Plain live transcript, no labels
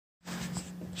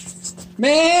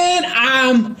Man,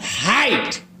 I'm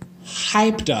hyped.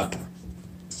 Hyped up.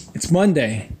 It's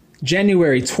Monday,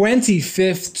 January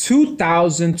 25th,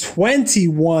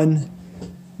 2021.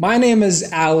 My name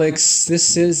is Alex.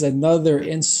 This is another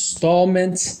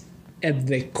installment of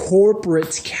the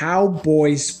Corporate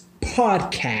Cowboys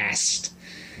podcast.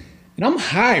 And I'm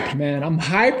hyped, man. I'm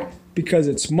hyped because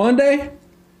it's Monday.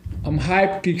 I'm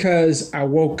hyped because I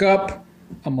woke up.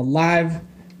 I'm alive.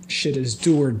 Shit is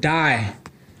do or die.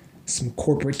 Some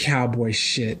corporate cowboy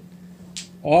shit.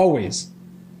 Always.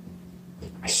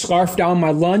 I scarfed down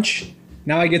my lunch.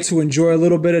 Now I get to enjoy a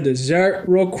little bit of dessert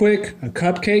real quick. A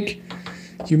cupcake.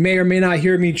 You may or may not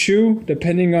hear me chew,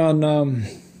 depending on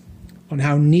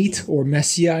how neat or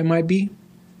messy I might be.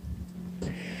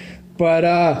 But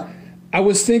I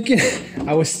was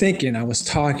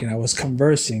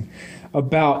conversing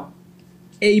about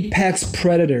apex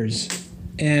predators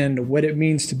and what it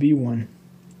means to be one.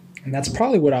 And that's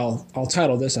probably what I'll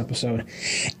title this episode.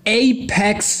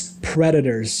 Apex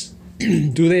predators.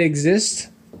 Do they exist?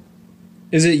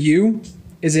 Is it you?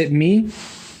 Is it me?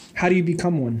 How do you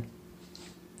become one?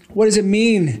 What does it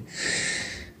mean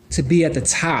to be at the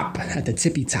top, at the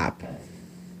tippy top?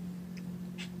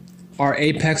 Are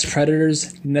apex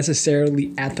predators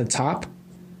necessarily at the top?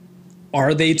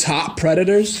 Are they top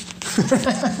predators?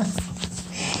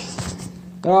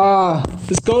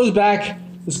 This goes back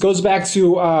to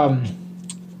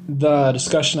the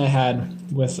discussion I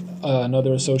had with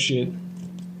another associate,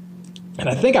 and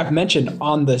I think I've mentioned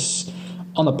on the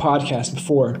podcast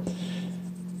before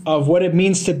of what it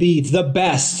means to be the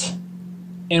best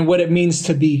and what it means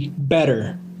to be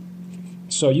better.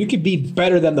 So you could be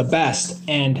better than the best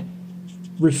and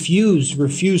refuse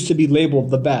to be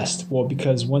labeled the best. Well,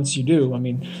 because once you do,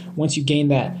 once you gain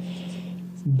that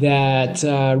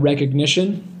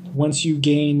recognition, once you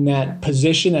gain that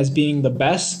position as being the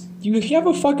best, you have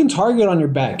a fucking target on your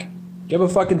back. You have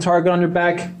a fucking target on your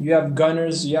back. You have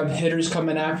gunners. You have hitters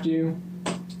coming after you.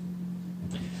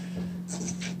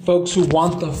 Folks who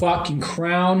want the fucking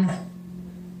crown.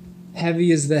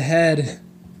 Heavy is the head,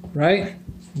 right?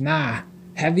 Nah.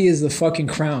 Heavy is the fucking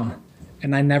crown.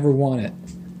 And I never want it.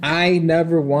 I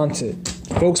never want it.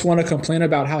 Folks want to complain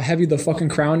about how heavy the fucking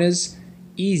crown is.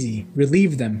 Easy.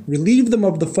 Relieve them. Relieve them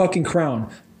of the fucking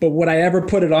crown. But would I ever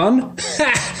put it on?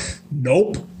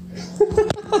 Nope.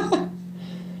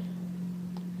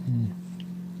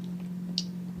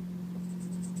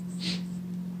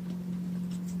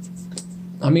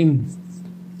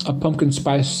 A pumpkin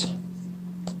spice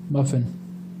muffin.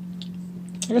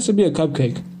 I guess it'd be a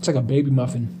cupcake. It's like a baby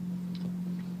muffin.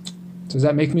 Does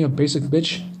that make me a basic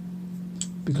bitch?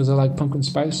 Because I like pumpkin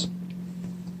spice?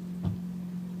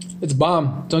 It's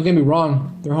bomb. Don't get me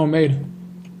wrong. They're homemade.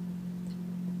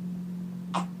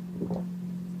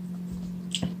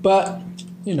 But,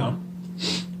 you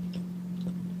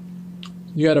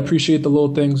gotta appreciate the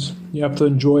little things. You have to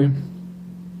enjoy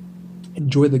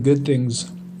the good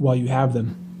things while you have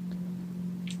them.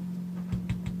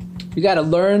 You gotta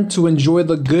learn to enjoy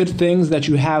the good things that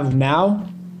you have now,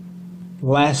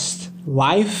 lest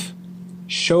life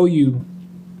show you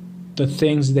the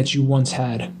things that you once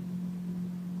had.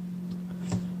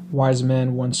 Wise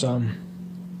man once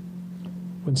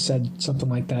said something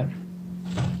like that.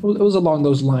 It was along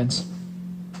those lines.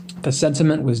 The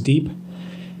sentiment was deep,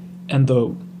 and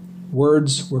the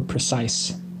words were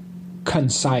precise,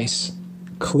 concise,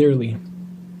 clearly.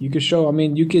 You could show,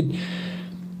 when you can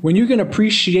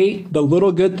appreciate the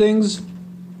little good things,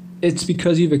 it's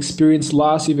because you've experienced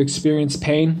loss, you've experienced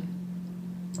pain,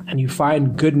 and you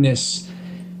find goodness.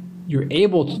 You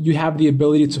have the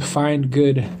ability to find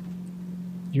good.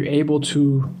 You're able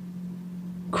to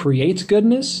create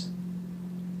goodness,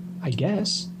 I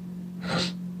guess.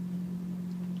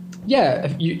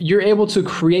 Yeah, you're able to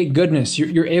create goodness.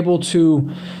 You're able to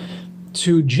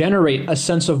generate a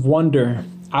sense of wonder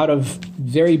out of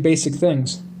very basic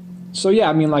things. So yeah,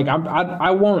 I don't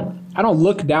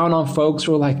look down on folks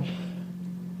who are like,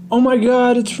 oh my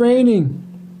God, it's raining,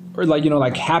 or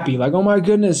happy, like, oh my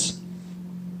goodness,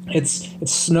 it's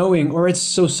snowing, or it's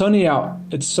so sunny out,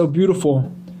 it's so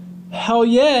beautiful. Hell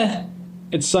yeah,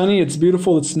 it's sunny, it's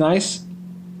beautiful, it's nice.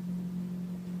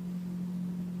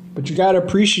 But you gotta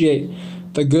appreciate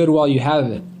the good while you have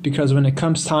it, because when it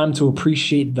comes time to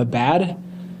appreciate the bad,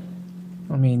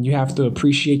 you have to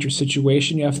appreciate your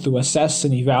situation. You have to assess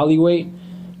and evaluate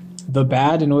the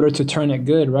bad in order to turn it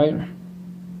good, right?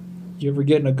 You ever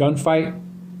get in a gunfight?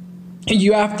 And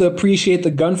you have to appreciate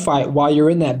the gunfight while you're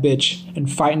in that bitch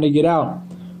and fighting to get out.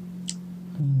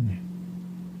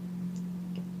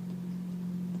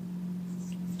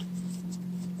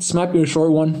 This might be a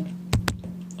short one.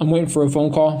 I'm waiting for a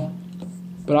phone call.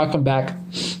 but I'll come back.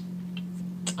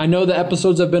 I know the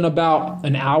episodes have been about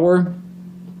an hour,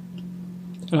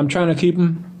 and I'm trying to keep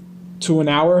them to an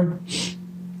hour.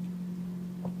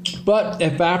 But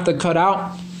if I have to cut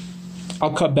out,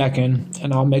 I'll cut back in,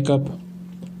 and I'll make up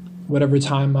whatever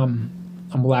time I'm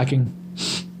lacking.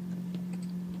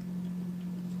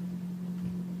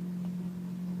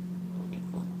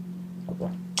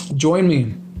 Join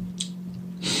me.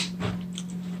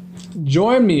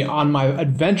 Join me on my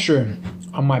adventure,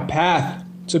 on my path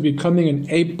to becoming an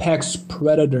apex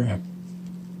predator.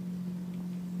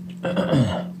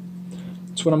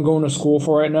 That's what I'm going to school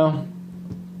for right now.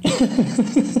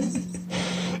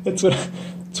 It's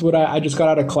what I just got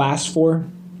out of class for.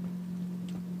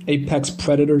 Apex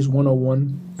Predators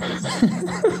 101.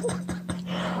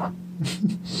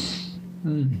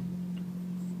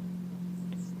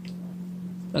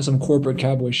 That's some corporate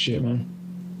cowboy shit, man.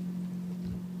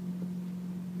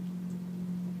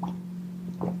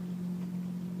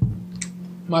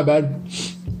 My bad.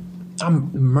 I'm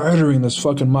murdering this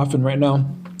fucking muffin right now,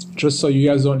 just so you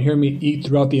guys don't hear me eat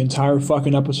throughout the entire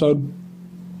fucking episode.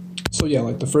 So yeah,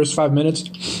 like the first 5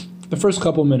 minutes, the first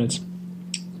couple minutes,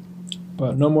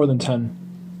 but no more than 10.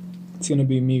 It's gonna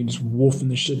be me just wolfing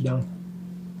this shit down,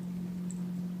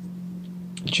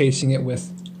 chasing it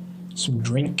with some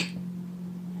drink.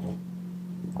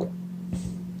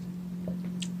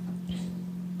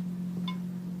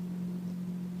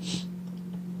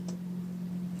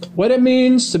 What it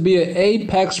means to be an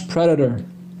apex predator.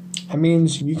 It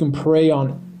means you can prey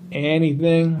on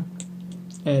anything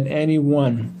and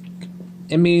anyone.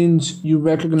 It means you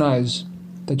recognize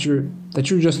that you're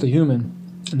just a human,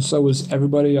 and so is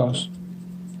everybody else.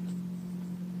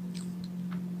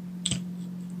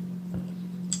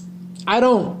 I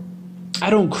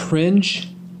don't cringe,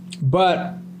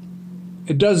 but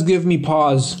it does give me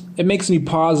pause. It makes me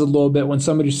pause a little bit when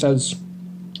somebody says,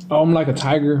 "Oh, I'm like a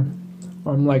tiger,"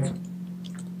 or "I'm like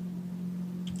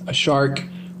a shark,"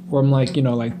 or "I'm like, I'm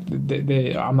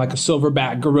like a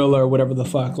silverback gorilla," or whatever the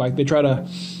fuck. Like they try to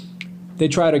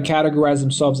categorize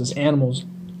themselves as animals.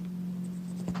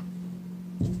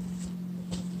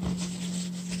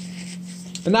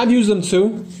 And I've used them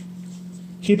too.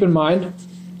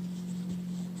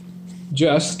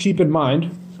 Just keep in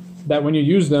mind that when you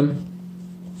use them,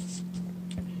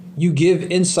 you give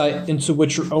insight into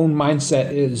what your own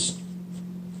mindset is.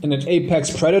 And an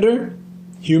apex predator,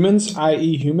 humans,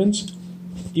 i.e. humans,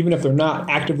 even if they're not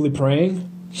actively preying,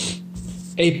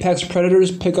 apex predators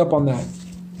pick up on that.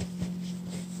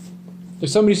 If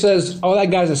somebody says, "Oh, that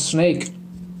guy's a snake,"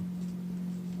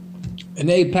 an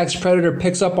apex predator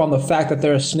picks up on the fact that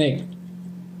they're a snake.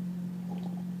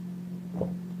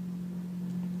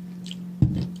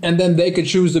 And then they could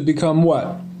choose to become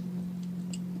what?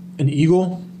 An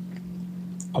eagle?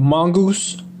 A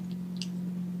mongoose?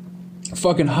 A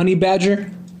fucking honey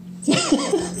badger?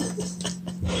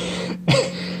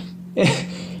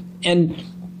 And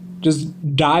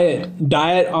just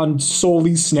diet on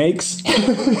solely snakes.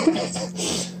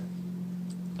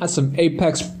 That's some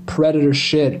apex predator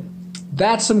shit.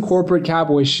 That's some corporate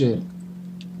cowboy shit.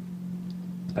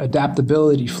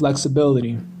 Adaptability,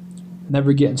 flexibility,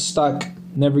 never getting stuck,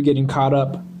 never getting caught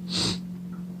up.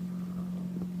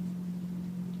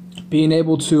 Being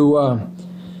able to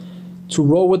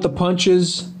roll with the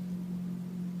punches,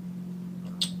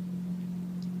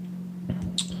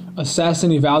 assess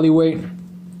and evaluate,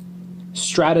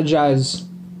 strategize,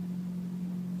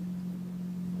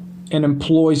 and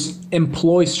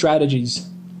employ strategies,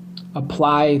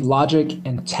 apply logic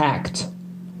and tact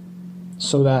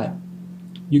so that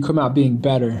you come out being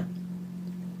better.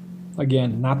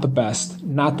 Again, not the best.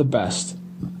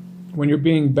 When you're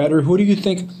being better, who do you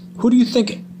think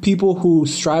people who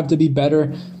strive to be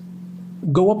better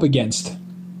go up against?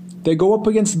 They go up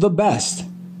against the best,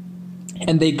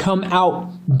 and they come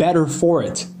out better for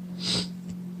it.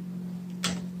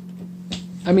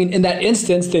 I mean, in that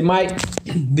instance,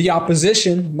 the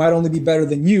opposition might only be better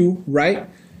than you, right?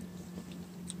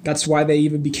 That's why they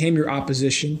even became your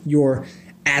opposition, your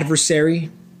adversary.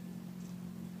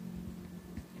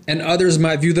 And others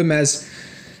might view them as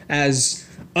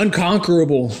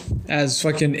unconquerable, as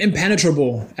fucking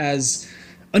impenetrable, as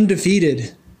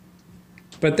undefeated.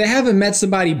 But they haven't met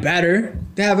somebody better.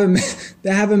 They haven't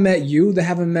met you. They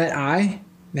haven't met I.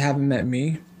 They haven't met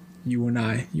me. You and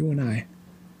I.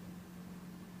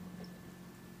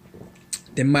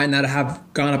 They might not have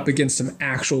gone up against some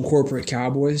actual corporate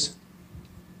cowboys.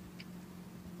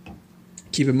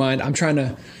 Keep in mind, I'm trying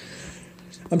to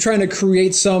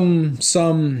create some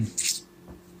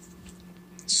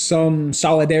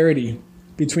solidarity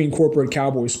between corporate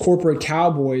cowboys. Corporate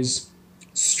cowboys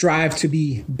strive to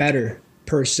be better,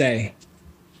 per se.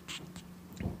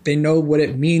 They know what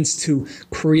it means to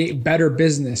create better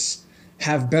business,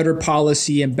 have better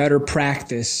policy and better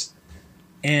practice,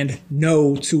 and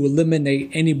know to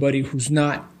eliminate anybody who's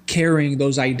not carrying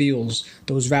those ideals,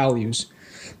 those values.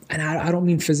 And I don't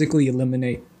mean physically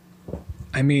eliminate.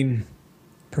 I mean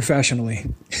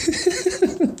professionally.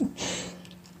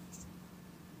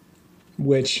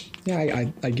 Which, yeah,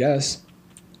 I guess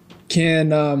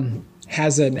can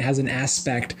has an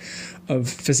aspect of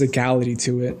physicality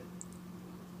to it.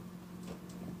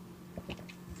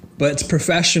 But it's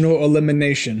professional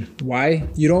elimination. Why?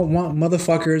 You don't want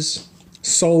motherfuckers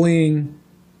sullying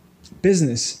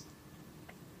business.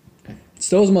 It's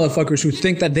those motherfuckers who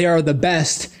think that they are the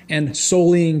best and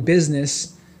sullying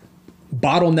business,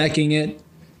 bottlenecking it,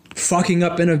 fucking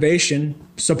up innovation,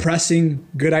 suppressing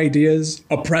good ideas,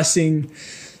 oppressing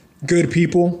good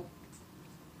people.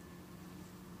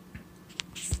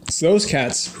 It's those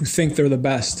cats who think they're the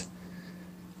best.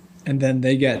 And then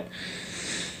they get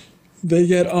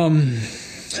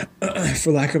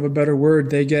for lack of a better word,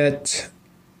 they get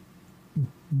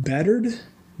bettered.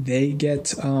 They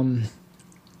get hold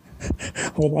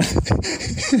on. I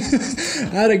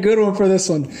had a good one for this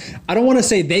one. I don't want to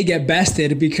say they get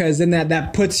bested, because then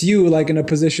that puts you like in a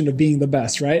position of being the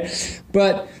best, right?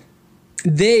 But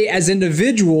they, as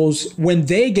individuals, when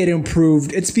they get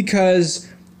improved, it's because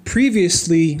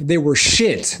previously they were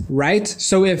shit, right?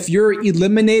 So if you're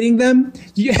eliminating them,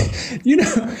 you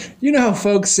know how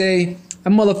folks say a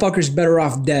motherfucker's better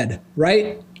off dead,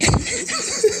 right?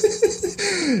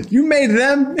 You made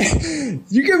them,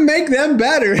 you can make them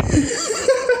better.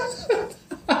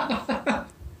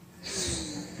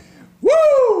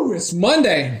 Woo! It's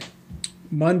Monday,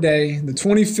 the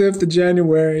 25th of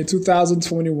January,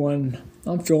 2021.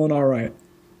 I'm feeling all right.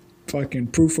 Fucking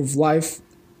proof of life.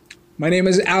 My name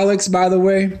is Alex, by the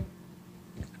way.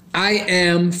 I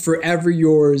am forever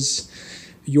yours,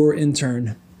 your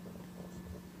intern.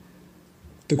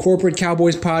 The Corporate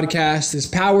Cowboys podcast is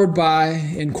powered by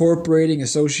Incorporating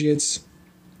Associates,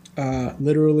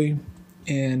 literally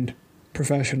and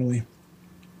professionally.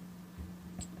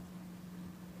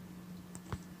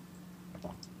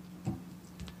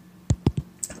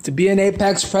 To be an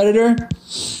apex predator,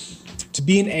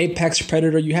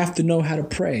 you have to know how to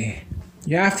pray.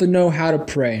 You have to know how to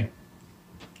pray.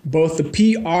 Both the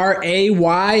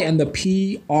P-R-A-Y and the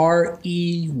P-R-E-Y.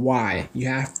 You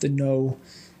have to know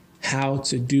how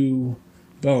to do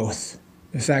both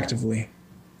effectively.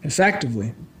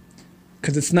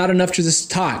 Because it's not enough to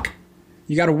just talk.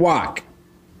 You got to walk.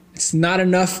 It's not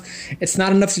enough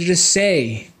to just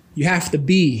say. You have to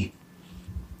be.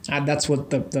 That's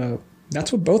what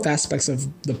that's what both aspects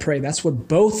of the pray. That's what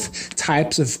both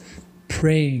types of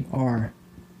praying are.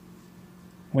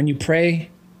 When you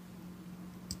pray,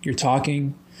 you're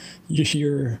talking,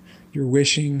 you're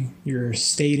wishing, you're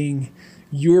stating,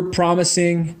 you're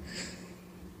promising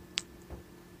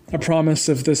a promise.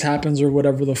 If this happens or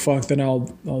whatever the fuck, then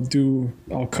I'll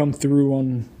come through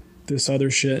on this other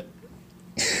shit.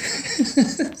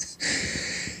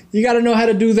 You got to know how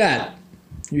to do that.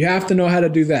 You have to know how to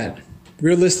do that.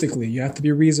 Realistically, you have to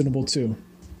be reasonable too.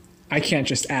 I can't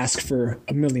just ask for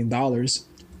 $1 million.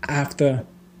 I have to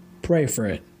pray for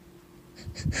it.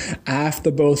 I have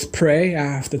to both pray, I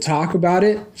have to talk about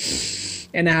it,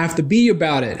 and I have to be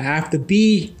about it. I have to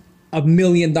be $1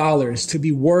 million to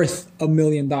be worth $1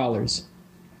 million.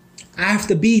 I have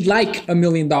to be like $1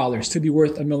 million to be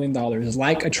worth $1 million.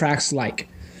 Like attracts like.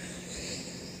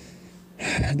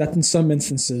 That's in some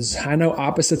instances. I know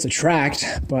opposites attract,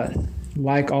 but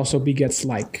like also begets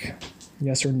like.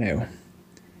 Yes or no?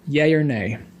 Yay or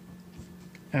nay?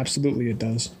 Absolutely it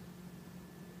does.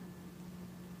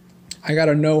 I got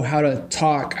to know how to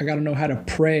talk. I got to know how to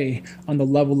pray on the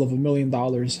level of $1 million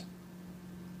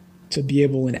to be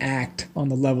able to act on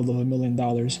the level of $1 million.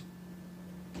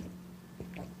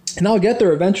 And I'll get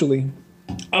there eventually.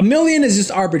 $1 million is just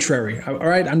arbitrary. All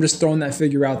right. I'm just throwing that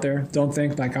figure out there. Don't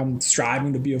think like I'm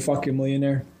striving to be a fucking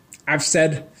millionaire. I've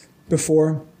said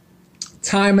before,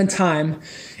 time and time,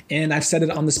 and I've said it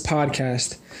on this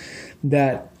podcast,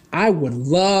 that I would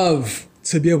love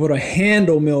to be able to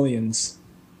handle millions.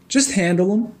 Just handle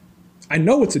them. I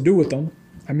know what to do with them.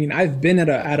 I mean, I've been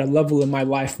at a level in my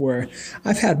life where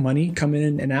I've had money coming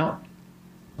in and out.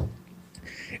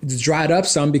 It's dried up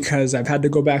some because I've had to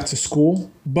go back to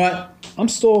school, but I'm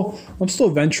still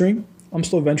venturing.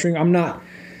 I'm not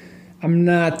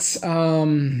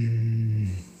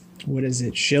what is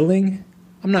it? Shilling?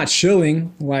 I'm not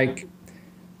shilling, like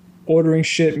ordering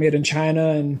shit made in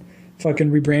China and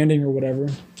fucking rebranding or whatever.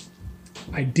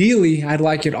 Ideally, I'd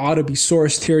like it all to be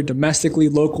sourced here domestically,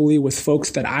 locally, with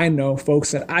folks that I know,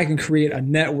 folks that I can create a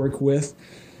network with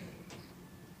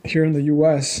here in the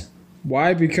US.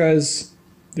 Why? Because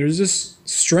there's this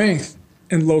strength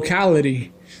in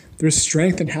locality. There's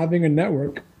strength in having a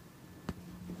network.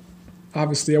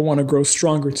 Obviously, I want to grow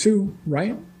stronger too,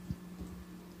 right?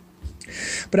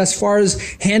 But as far as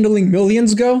handling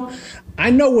millions go, I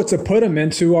know what to put them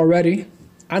into already.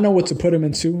 I know what to put them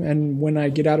into. And when I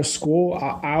get out of school,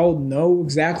 I'll know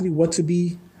exactly what to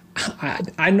be.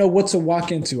 I know what to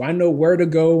walk into. I know where to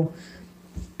go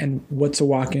and what to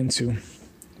walk into,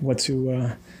 what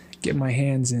to get my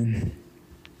hands in.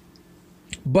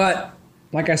 But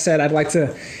like I said, I'd like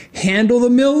to handle the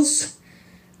mills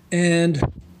and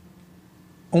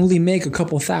only make a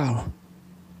couple thou.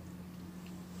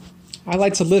 I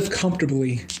like to live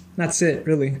comfortably. That's it,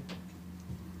 really.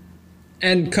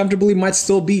 And comfortably might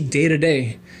still be day to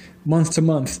day, month to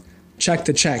month, check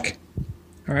to check.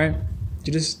 All right?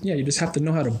 You just have to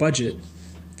know how to budget.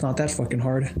 It's not that fucking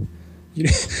hard. You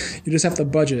just have to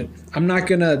budget.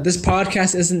 This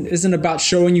podcast isn't about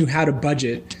showing you how to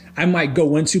budget. I might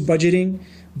go into budgeting,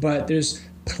 but there's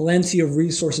plenty of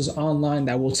resources online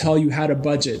that will tell you how to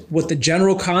budget. What the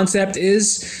general concept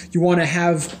is, you want to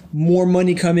have more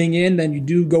money coming in than you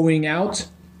do going out.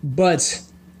 But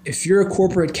if you're a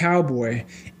corporate cowboy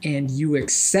and you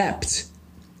accept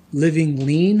living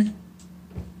lean,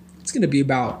 it's going to be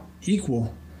about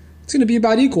equal. It's going to be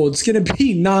about equal. It's going to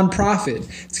be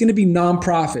nonprofit. It's going to be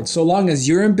nonprofit. So long as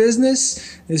you're in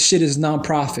business, this shit is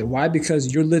nonprofit. Why?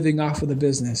 Because you're living off of the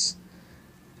business.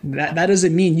 That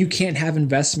doesn't mean you can't have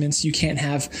investments. You can't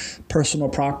have personal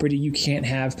property. You can't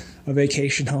have a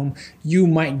vacation home. You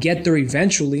might get there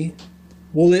eventually.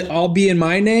 Will it all be in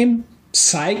my name?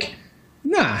 Psych.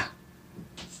 Nah.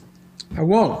 I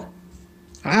won't.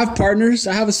 I have partners.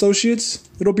 I have associates.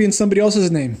 It'll be in somebody else's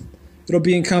name. It'll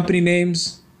be in company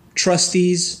names,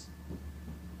 trustees.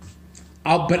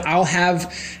 But I'll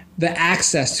have the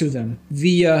access to them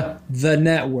via the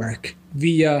network,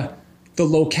 via the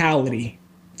locality,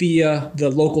 via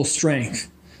the local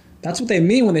strength. That's what they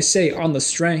mean when they say on the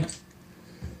strength.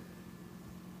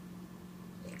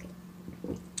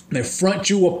 They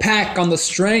front you a pack on the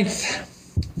strength.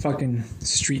 Fucking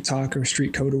street talk or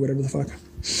street code or whatever the fuck.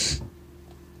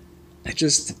 It's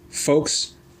just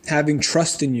folks having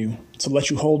trust in you to let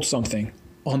you hold something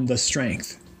on the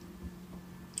strength.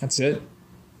 That's it.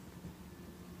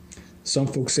 Some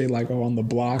folks say like, oh, on the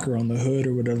block or on the hood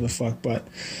or whatever the fuck, but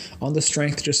on the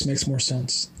strength just makes more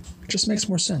sense. It just makes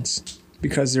more sense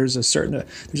because there's a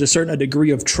certain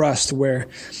degree of trust where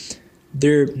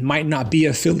there might not be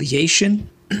affiliation,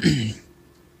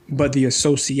 but the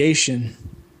association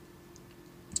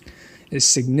is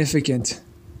significant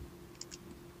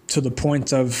to the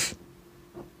point of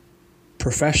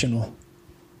professional,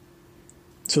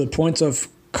 to the point of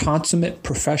consummate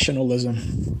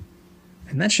professionalism.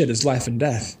 And that shit is life and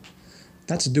death.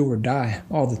 That's do or die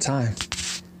all the time.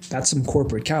 That's some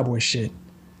corporate cowboy shit.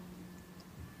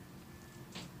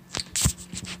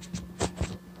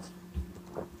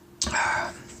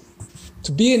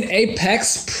 To be an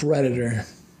apex predator.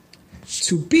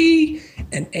 To be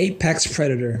an apex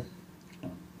predator.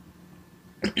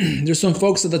 There's some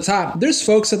folks at the top. There's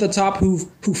folks at the top who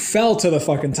fell to the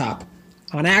fucking top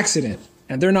on accident.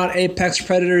 And they're not apex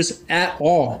predators at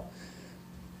all.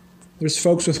 There's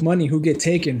folks with money who get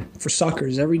taken for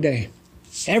suckers every day.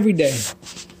 Every day.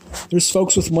 There's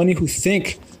folks with money who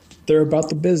think they're about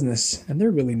the business. And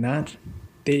they're really not.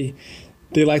 They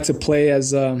like to play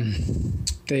as hold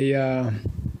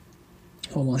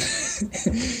on.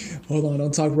 Hold on,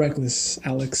 don't talk reckless,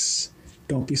 Alex.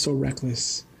 Don't be so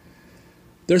reckless.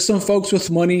 There's some folks with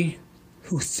money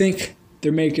who think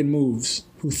they're making moves,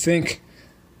 who think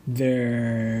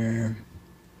they're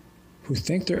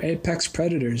apex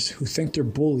predators, who think they're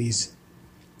bullies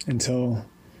until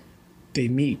they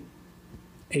meet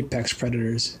apex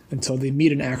predators, until they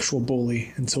meet an actual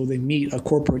bully, until they meet a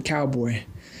corporate cowboy.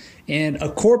 And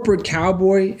a corporate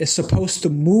cowboy is supposed to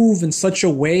move in such a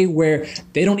way where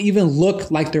they don't even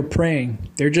look like they're praying.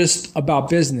 They're just about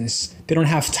business. They don't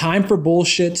have time for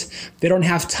bullshit. They don't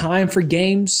have time for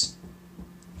games.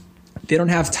 They don't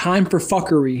have time for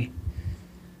fuckery.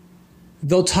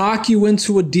 They'll talk you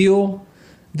into a deal.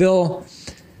 They'll,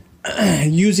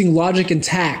 using logic and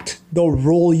tact, they'll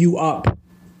roll you up.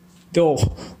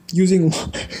 Using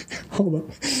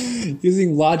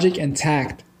logic and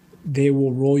tact, they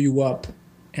will roll you up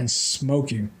and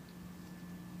smoke you.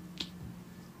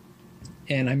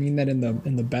 And I mean that in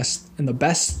the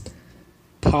best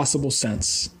possible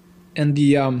sense. in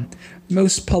the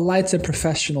most polite and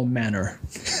professional manner.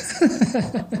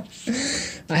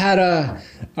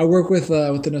 I work with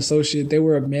an associate. They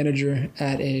were a manager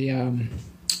at a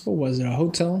what was it? A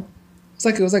hotel.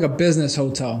 It was like a business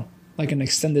hotel, like an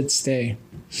extended stay,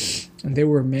 and they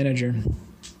were a manager.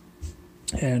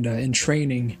 And in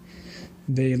training,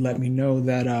 they let me know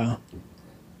that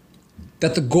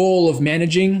that the goal of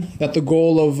managing, that the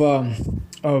goal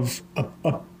of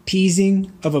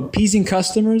appeasing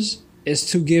customers is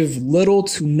to give little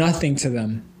to nothing to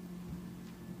them,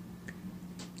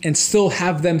 and still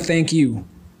have them thank you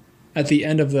at the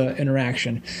end of the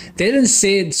interaction. They didn't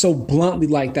say it so bluntly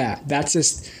like that. That's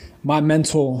just my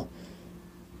mental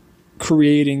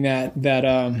creating that's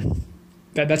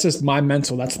just my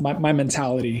mental. That's my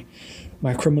mentality,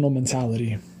 my criminal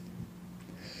mentality.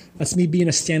 That's me being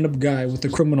a stand-up guy with a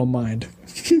criminal mind.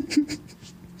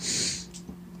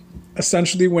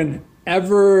 Essentially,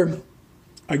 whenever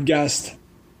a guest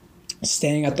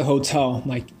staying at the hotel,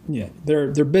 like, yeah,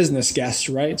 they're business guests,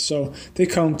 right? So they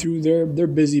come through. They're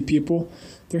busy people.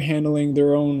 They're handling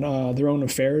their own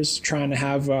affairs, trying to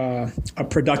have a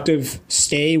productive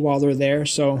stay while they're there.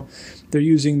 So they're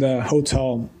using the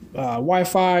hotel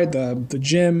Wi-Fi, the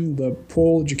gym, the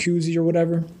pool, jacuzzi, or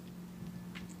whatever.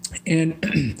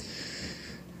 And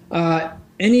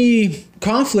any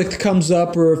conflict comes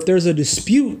up, or if there's a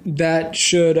dispute that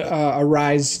should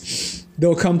arise,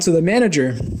 they'll come to the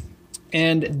manager.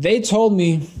 And they told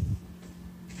me,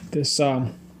 this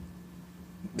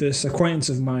acquaintance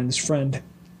of mine, this friend,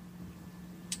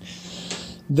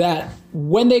 that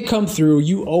when they come through,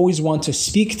 you always want to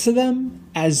speak to them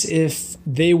as if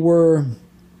they were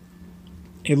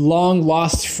a long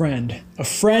lost friend, a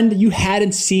friend you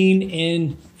hadn't seen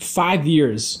in 5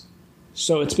 years.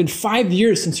 So it's been 5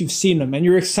 years since you've seen them, and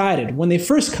you're excited when they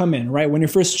first come in, right? When you're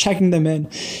first checking them in,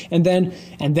 and then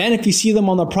if you see them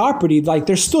on the property, like,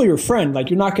 they're still your friend. Like,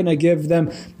 you're not going to give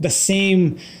them the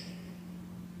same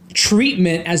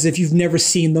treatment as if you've never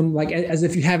seen them, like as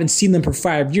if you haven't seen them for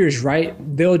 5 years, right?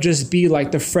 They'll just be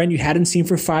like the friend you hadn't seen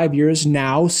for 5 years,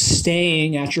 now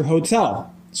staying at your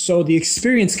hotel. So the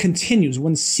experience continues,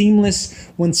 one seamless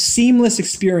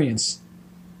experience,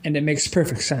 and it makes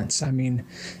perfect sense. I mean,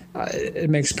 it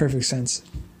makes perfect sense.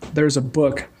 There's a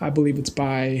book, I believe it's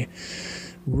by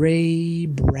Ray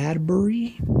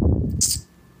Bradbury,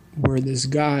 where this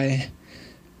guy,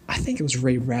 I think it was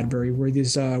Ray Bradbury, where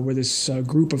this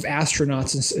group of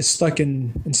astronauts is stuck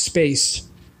in space.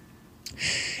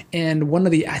 And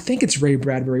I think it's Ray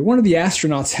Bradbury, one of the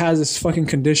astronauts has this fucking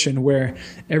condition where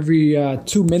every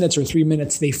 2 minutes or 3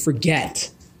 minutes they forget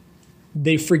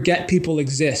people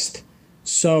exist.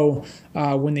 So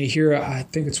when they hear, I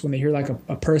think it's when they hear like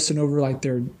a person over like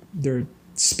their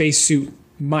spacesuit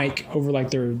mic over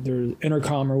like their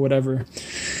intercom or whatever,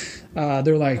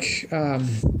 they're like,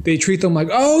 they treat them like,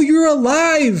 oh, you're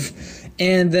alive.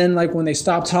 And then like when they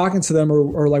stop talking to them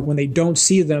or like when they don't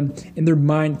see them, in their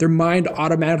mind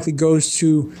automatically goes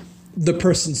to the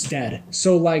person's dead.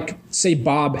 So like, say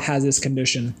Bob has this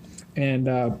condition,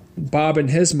 and Bob in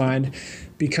his mind,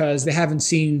 because they haven't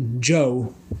seen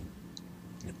Joe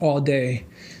all day,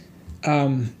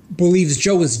 believes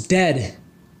Joe is dead.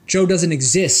 Joe doesn't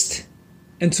exist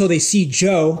until they see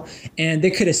Joe, and they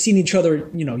could have seen each other,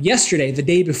 yesterday, the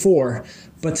day before.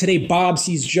 But today Bob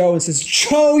sees Joe and says,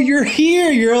 Joe, you're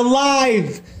here, you're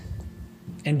alive.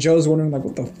 And Joe's wondering like,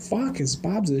 what the fuck is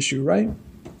Bob's issue, right?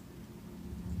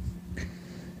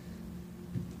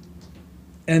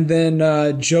 And then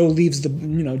Joe leaves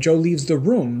the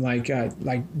room, like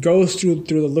goes through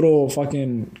the little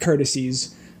fucking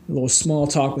courtesies, a little small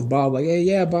talk with Bob, like, hey,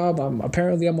 yeah, Bob, I'm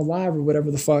alive or whatever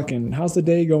the fuck, and how's the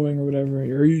day going or whatever?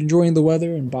 Are you enjoying the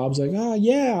weather? And Bob's like, oh,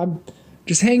 yeah, I'm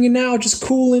just hanging out, just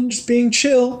cooling, just being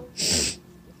chill.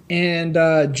 And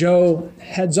Joe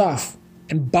heads off,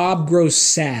 and Bob grows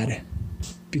sad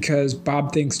because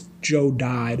Bob thinks Joe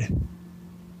died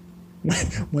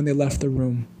when they left the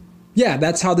room. Yeah,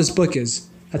 that's how this book is.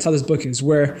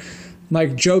 Where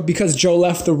like because Joe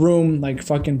left the room, like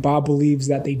fucking Bob believes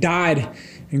that they died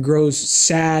and grows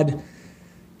sad,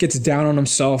 gets down on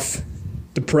himself,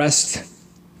 depressed.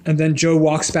 And then Joe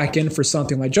walks back in for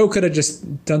something. Like Joe could have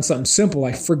just done something simple,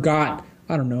 like forgot,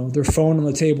 I don't know, their phone on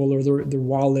the table or their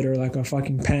wallet or like a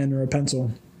fucking pen or a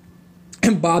pencil.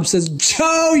 And Bob says,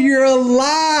 Joe, you're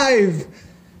alive.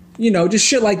 Just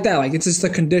shit like that. Like it's just a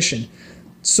condition.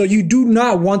 So you do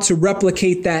not want to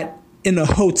replicate that in a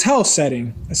hotel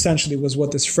setting, essentially was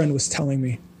what this friend was telling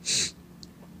me.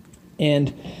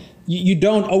 And you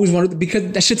don't always want to,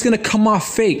 because that shit's going to come off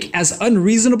fake. As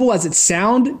unreasonable as it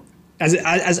sound,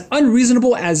 as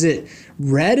unreasonable as it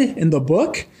read in the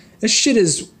book, This shit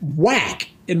is whack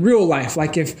in real life.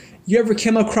 Like if you ever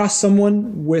came across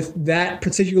someone with that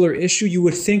particular issue, you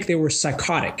would think they were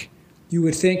psychotic. You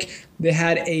would think they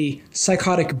had a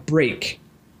psychotic break.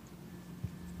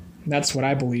 And that's what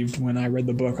I believed when I read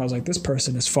the book. I was like, this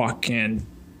person is fucking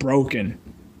broken.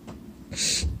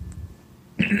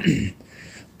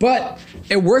 But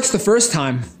it works the first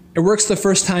time. It works the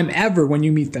first time ever when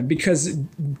you meet them, because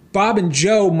Bob and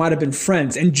Joe might have been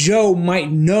friends, and Joe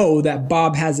might know that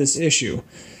Bob has this issue.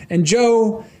 And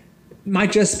Joe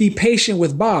might just be patient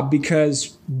with Bob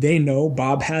because they know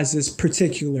Bob has this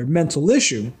particular mental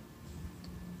issue.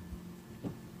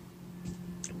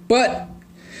 But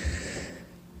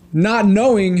not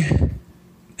knowing,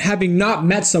 having not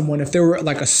met someone, if they were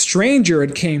like a stranger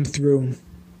it came through,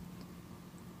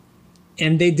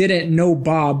 and they didn't know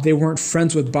Bob, they weren't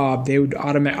friends with Bob, they would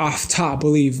automatically off top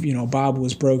believe, Bob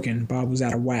was broken, Bob was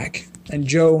out of whack. And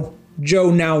Joe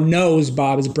now knows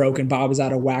Bob is broken, Bob is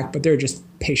out of whack, but they're just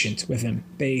patient with him.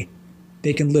 They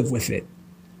can live with it.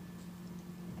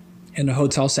 In a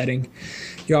hotel setting,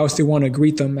 you obviously want to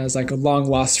greet them as like a long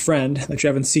lost friend that you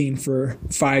haven't seen for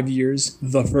 5 years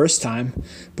the first time.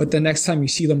 But the next time you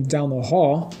see them down the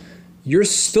hall, you're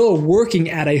still working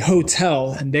at a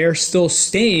hotel and they're still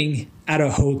staying at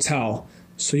a hotel.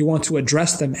 So you want to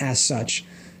address them as such.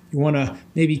 You want to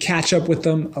maybe catch up with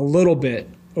them a little bit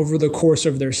over the course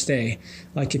of their stay.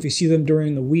 Like if you see them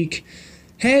during the week,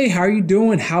 hey, how are you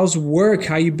doing? How's work?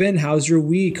 How you been? How's your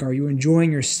week? Are you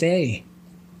enjoying your stay?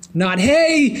 Not,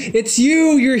 hey, it's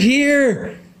you, you're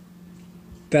here.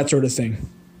 That sort of thing.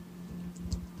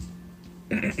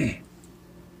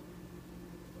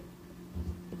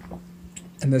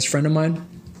 And this friend of mine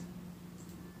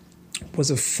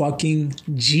was a fucking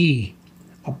G,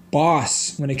 a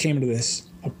boss when it came to this,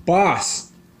 a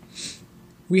boss.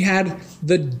 We had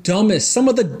some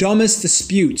of the dumbest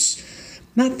disputes.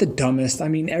 Not the dumbest. I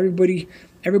mean, everybody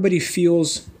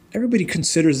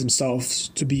considers themselves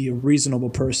to be a reasonable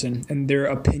person and their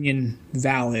opinion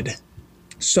valid.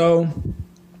 So,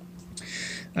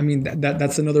 I mean,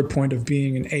 that's another point of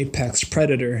being an apex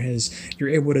predator, is you're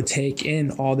able to take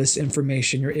in all this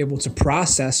information. You're able to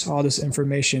process all this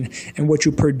information, and what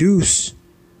you produce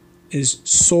is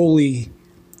solely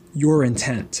your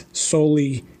intent,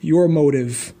 solely your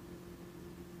motive,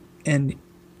 and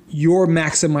your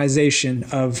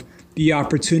maximization of the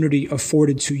opportunity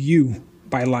afforded to you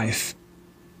by life.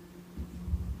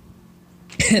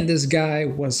 And this guy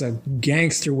was a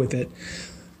gangster with it.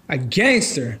 A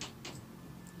gangster.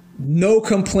 No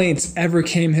complaints ever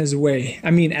came his way.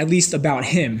 I mean, at least about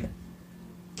him.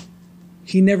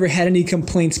 He never had any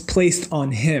complaints placed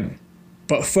on him.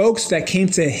 But folks that came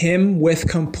to him with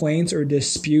complaints or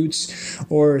disputes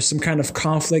or some kind of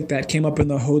conflict that came up in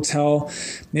the hotel,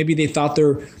 maybe they thought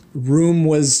their room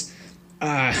was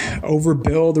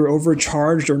overbilled or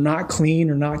overcharged or not clean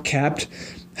or not kept,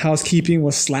 housekeeping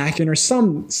was slacking or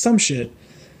some shit.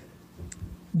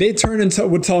 They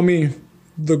would tell me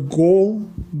the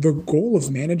goal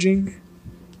of managing,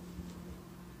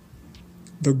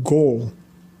 the goal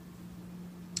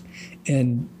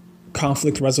in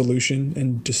conflict resolution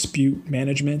and dispute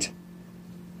management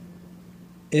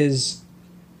is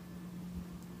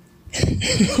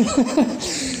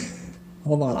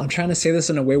hold on, I'm trying to say this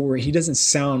in a way where he doesn't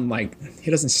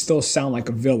still sound like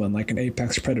a villain, like an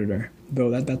apex predator, though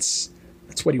that's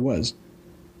what he was.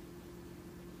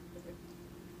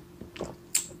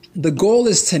 The goal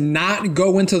is to not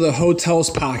go into the hotel's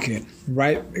pocket,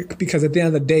 right? Because at the end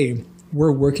of the day,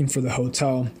 we're working for the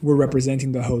hotel. We're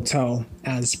representing the hotel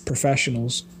as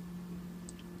professionals.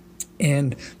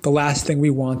 And the last thing we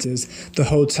want is the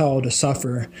hotel to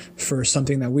suffer for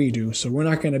something that we do. So we're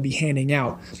not going to be handing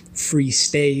out free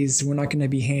stays. We're not going to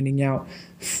be handing out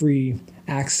free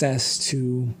access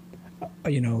to,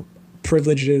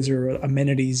 privileges or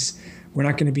amenities. We're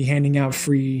not going to be handing out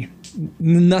free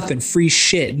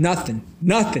shit. Nothing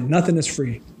is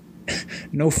free.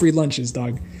 No free lunches,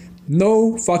 dog.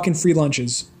 No fucking free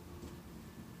lunches.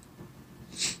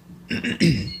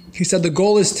 He said the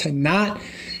goal is to not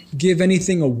give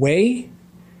anything away.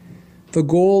 The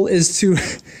goal is to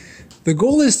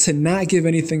not give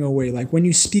anything away. Like when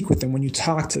you speak with them, when you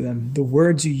talk to them, the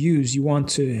words you want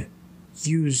to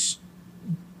use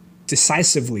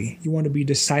decisively. You want to be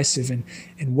decisive in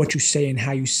what you say and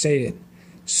how you say it.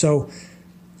 So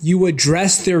you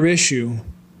address their issue.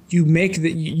 You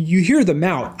hear them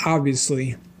out,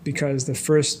 obviously, because the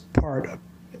first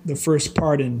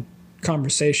part in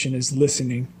conversation is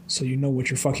listening, so you know what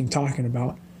you're fucking talking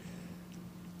about.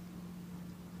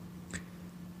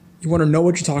 You want to know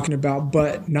what you're talking about,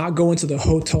 but not go into the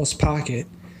hotel's pocket.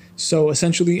 So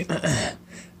essentially,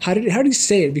 How did he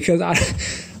say it? Because I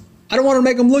don't want to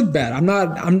make them look bad. I'm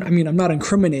not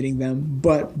incriminating them,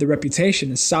 but the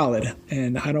reputation is solid,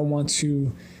 and I don't want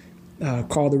to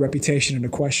call the reputation into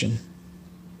question.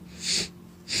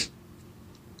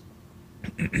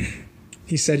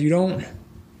 He said, you don't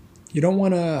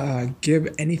want to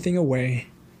give anything away,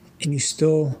 and you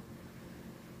still,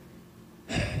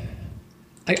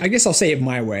 I guess I'll say it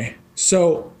my way.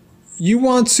 So you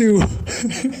want to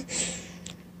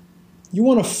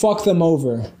fuck them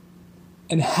over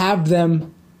and have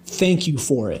them thank you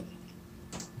for it.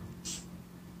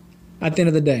 At the end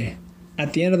of the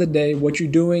day, what you're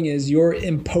doing is you're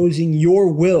imposing your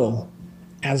will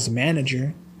as a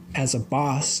manager, as a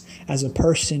boss, as a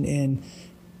person in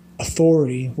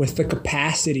authority with the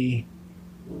capacity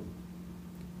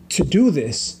to do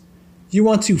this. You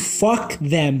want to fuck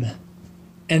them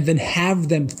and then have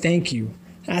them thank you.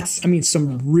 That's,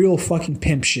 some real fucking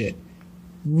pimp shit.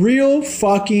 Real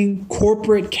fucking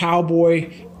corporate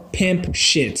cowboy pimp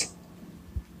shit.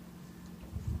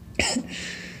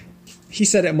 He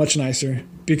said it much nicer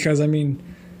because,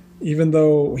 even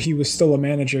though he was still a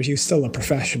manager, he was still a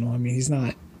professional. He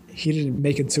didn't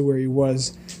make it to where he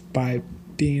was by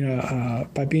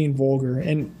being vulgar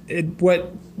and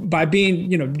by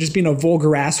being, just being a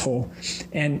vulgar asshole.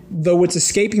 And though it's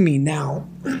escaping me now,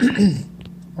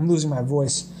 I'm losing my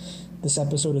voice. This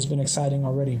episode has been exciting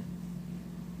already.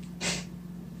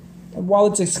 While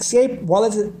it's escaping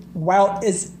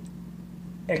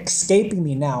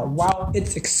me now, hold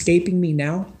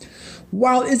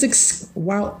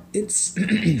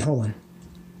on.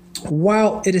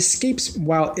 While it escapes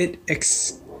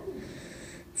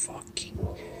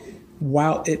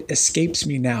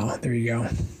me now, there you go.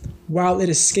 While it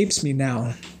escapes me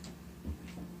now,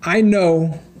 I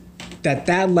know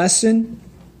that lesson,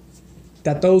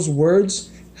 that those words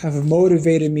have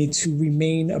motivated me to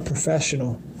remain a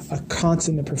professional, a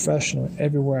consummate professional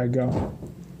everywhere I go.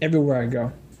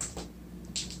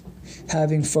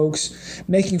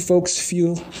 Making folks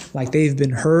feel like they've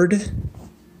been heard,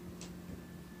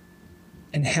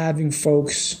 and having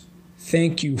folks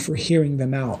thank you for hearing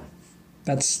them out.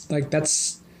 That's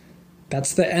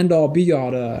the end all be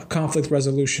all to conflict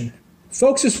resolution.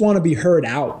 Folks just want to be heard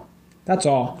out. That's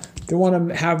all. They want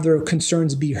to have their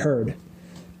concerns be heard.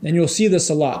 And you'll see this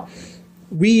a lot.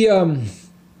 We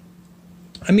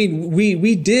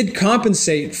did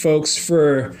compensate folks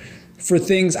for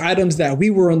items that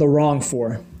we were in the wrong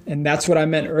for. And that's what I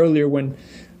meant earlier when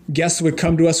guests would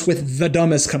come to us with the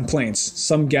dumbest complaints.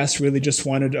 Some guests really just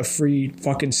wanted a free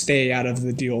fucking stay out of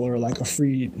the deal, or like a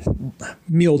free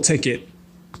meal ticket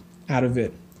out of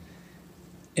it.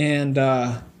 And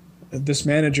this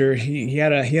manager, he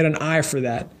had an eye for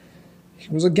that. He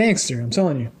was a gangster, I'm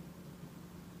telling you.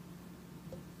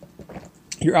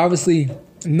 You're obviously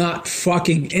not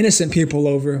fucking innocent people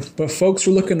over, but folks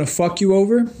were looking to fuck you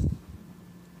over.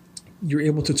 You're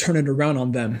able to turn it around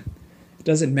on them. It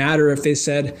doesn't matter if they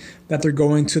said that they're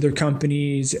going to their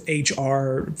company's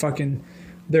HR, fucking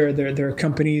their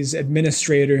company's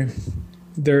administrator,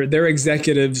 their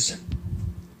executives,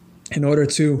 in order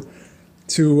to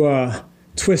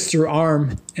twist your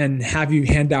arm and have you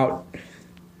hand out,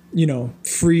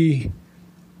 free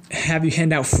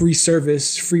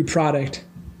service, free product.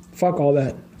 Fuck all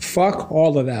that. Fuck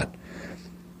all of that.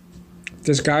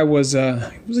 This guy was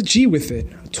a G with it.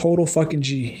 A total fucking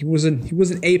G. He was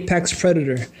an apex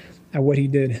predator at what he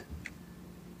did.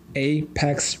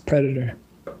 Apex predator.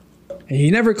 And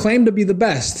he never claimed to be the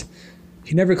best.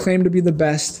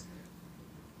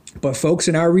 But folks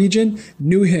in our region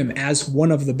knew him as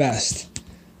one of the best.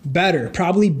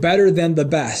 Probably better than the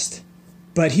best.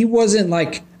 But he wasn't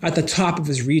like at the top of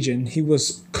his region. He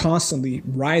was constantly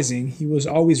rising. He was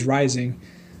always rising.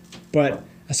 But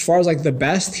as far as like the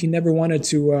best, he never wanted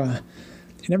to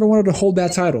hold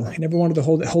that title. He never wanted to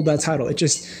hold that title. It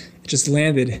just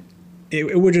landed.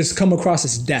 It would just come across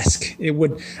his desk. I'm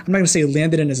not going to say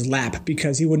landed in his lap,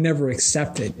 because he would never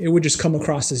accept it. It would just come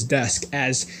across his desk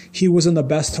as he was in the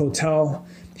best hotel.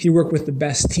 He worked with the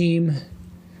best team.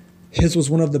 His was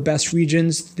one of the best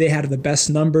regions. They had the best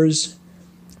numbers.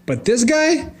 But this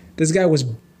guy was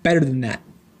better than that.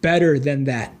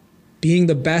 Being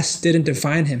the best didn't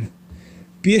define him.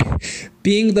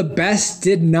 Being the best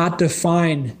did not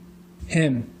define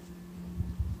him.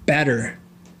 Better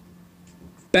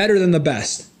than the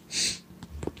best.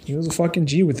 He was a fucking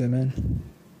G with it, man.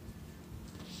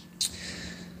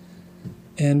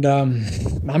 And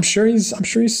I'm sure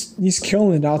he's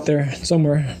killing it out there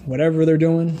somewhere. Whatever they're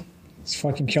doing, he's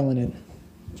fucking killing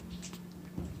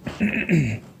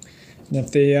it. And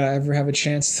if they ever have a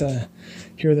chance to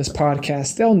hear this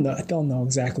podcast, they'll know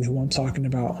exactly who I'm talking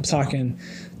about. I'm talking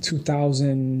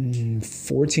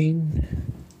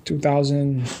 2014,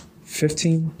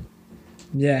 2015.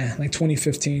 Yeah, like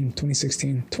 2015,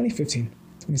 2016, 2015,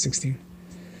 2016.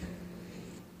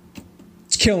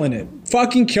 It's killing it.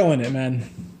 Fucking killing it, man.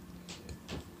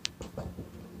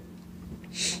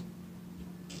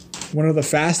 One of the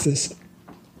fastest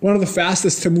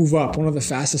to move up, one of the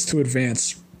fastest to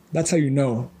advance. That's how you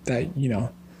know that you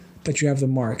have the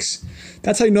marks.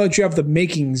 That's how you know that you have the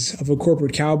makings of a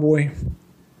corporate cowboy.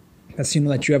 That's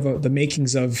that you have the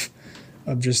makings of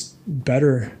just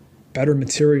better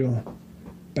material,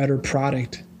 better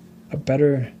product, a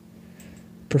better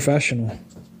professional,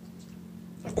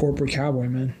 a corporate cowboy,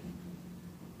 man.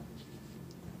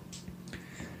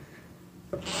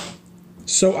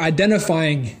 So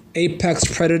identifying apex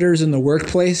predators in the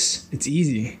workplace, it's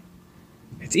easy.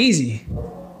 It's easy.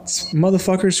 It's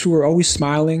motherfuckers who are always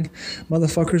smiling,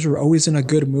 motherfuckers who are always in a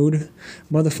good mood,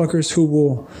 motherfuckers who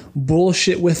will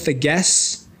bullshit with the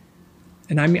guests.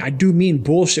 And I do mean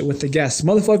bullshit with the guests.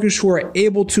 Motherfuckers who are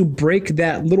able to break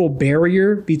that little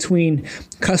barrier between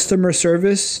customer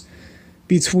service,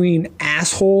 between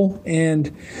asshole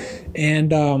and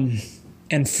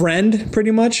friend,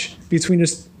 pretty much, between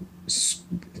just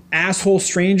asshole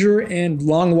stranger and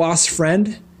long lost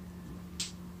friend.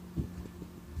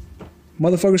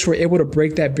 Motherfuckers who are able to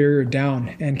break that barrier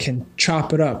down and can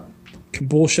chop it up, can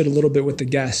bullshit a little bit with the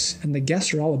guests, and the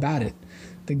guests are all about it.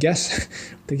 The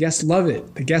guests love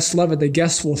it. The guests love it. The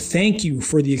guests will thank you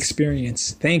for the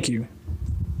experience. Thank you.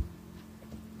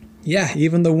 Yeah,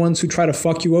 even the ones who try to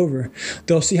fuck you over,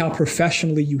 they'll see how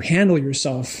professionally you handle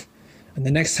yourself. And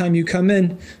the next time you come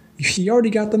in, you already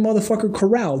got the motherfucker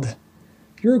corralled.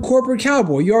 You're a corporate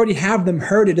cowboy. You already have them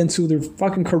herded into their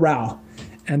fucking corral.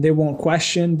 And they won't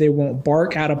question. They won't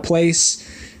bark out of place.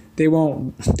 They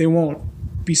won't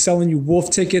be selling you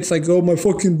wolf tickets like, oh, my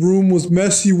fucking room was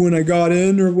messy when I got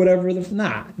in or whatever.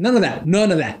 Nah, none of that.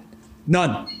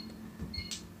 None.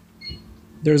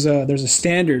 There's a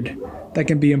standard that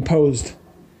can be imposed,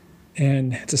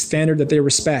 and it's a standard that they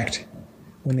respect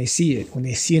when they see it, when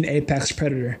they see an apex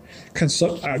predator.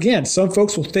 Again, some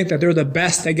folks will think that they're the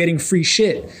best at getting free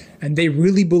shit, and they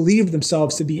really believe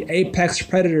themselves to be apex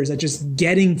predators at just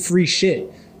getting free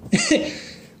shit.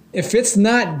 If it's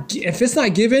not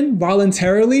given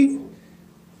voluntarily,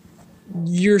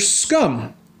 you're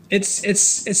scum. It's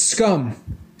scum.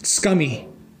 It's scummy.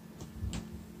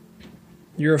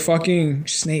 You're a fucking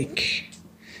snake.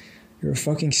 You're a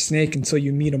fucking snake until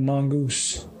you meet a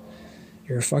mongoose.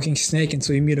 You're a fucking snake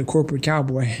until you meet a corporate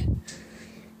cowboy.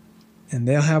 And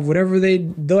they'll have whatever they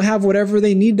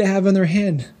need to have in their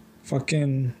hand.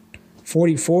 Fucking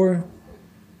 44,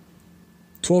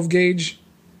 12 gauge,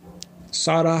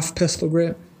 sawed off pistol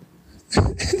grip.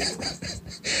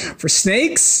 For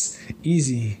snakes,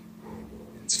 easy.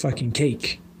 It's fucking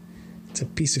cake. It's a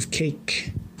piece of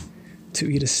cake to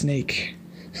eat a snake.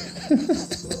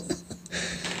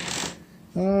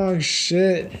 Oh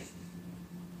shit.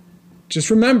 Just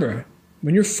remember,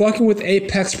 when you're fucking with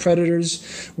apex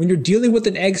predators, when you're dealing with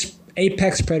an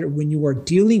apex predator, when you are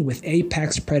dealing with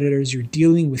apex predators, you're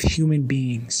dealing with human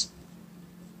beings.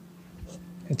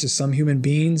 It's just some human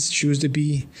beings choose to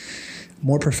be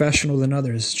more professional than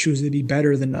others, choose to be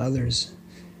better than others,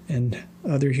 and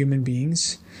other human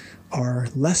beings are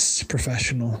less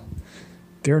professional.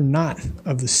 They're not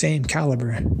of the same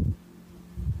caliber.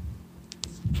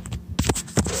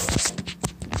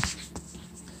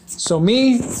 So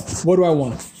me, what do I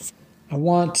want? I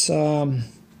want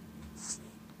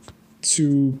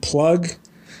to plug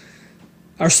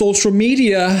our social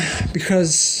media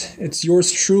because it's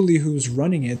yours truly who's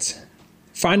running it.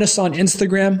 Find us on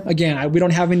Instagram. Again, we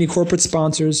don't have any corporate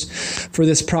sponsors for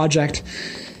this project.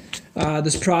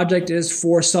 This project is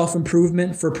for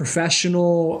self-improvement, for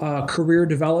professional career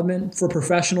development, for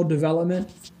professional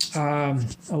development. A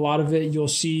lot of it you'll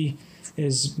see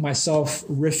is myself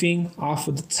riffing off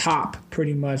of the top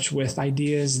pretty much with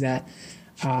ideas that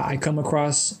I come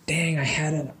across. Dang, I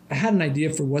had an idea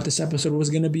for what this episode was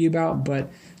going to be about, but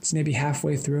it's maybe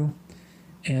halfway through.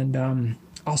 And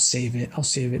I'll save it.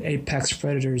 Apex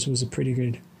Predators was a pretty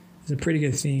good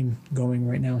theme going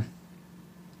right now.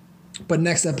 But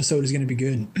next episode is going to be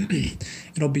good.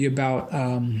 It'll be about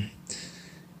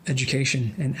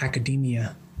education and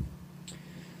academia.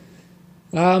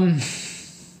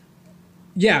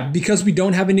 Yeah, because we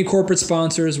don't have any corporate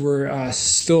sponsors, we're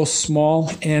still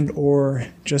small and or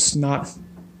just not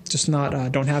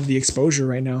don't have the exposure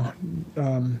right now.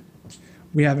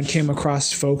 We haven't came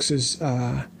across folks's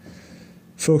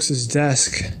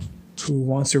desk who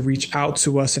wants to reach out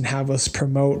to us and have us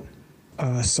promote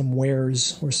some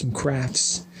wares or some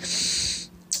crafts.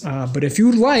 But if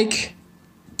you'd like,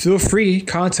 feel free,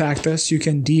 contact us. You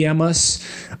can DM us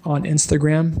on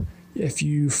Instagram. If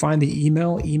you find the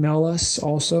email us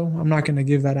also. I'm not going to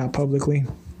give that out publicly.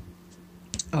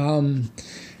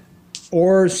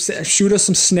 Or shoot us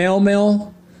some snail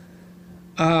mail.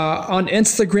 On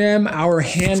Instagram, our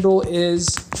handle is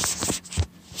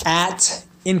at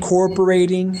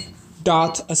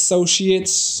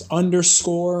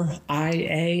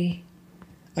incorporating.associates_IA.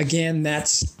 Again,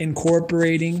 that's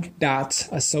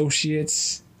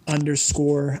incorporating.associates_IA.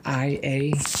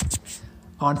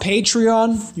 On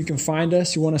Patreon, you can find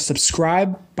us. You want to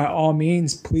subscribe, by all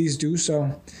means, please do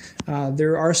so.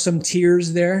 There are some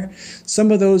tiers there.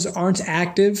 Some of those aren't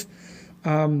active,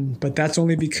 but that's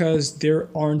only because there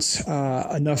aren't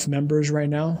enough members right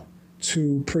now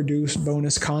to produce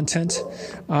bonus content.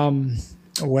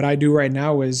 What I do right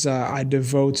now is I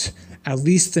devote at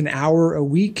least an hour a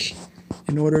week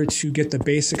in order to get the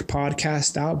basic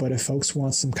podcast out. But if folks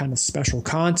want some kind of special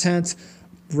content,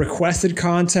 requested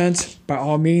content, by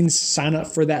all means, sign up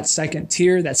for that second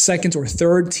tier, that second or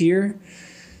third tier.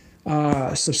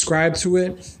 Subscribe to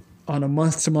it on a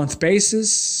month-to-month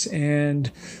basis,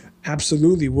 and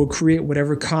absolutely, we'll create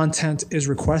whatever content is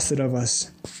requested of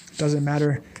us. Doesn't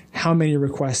matter how many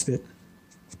request it.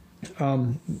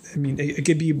 It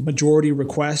could be majority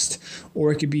request,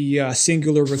 or it could be a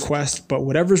singular request, but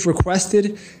whatever's requested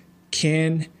it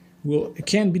can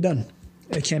be done.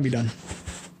 It can be done.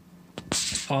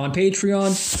 On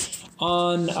Patreon,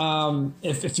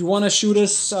 if you want to shoot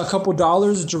us a couple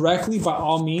dollars directly, by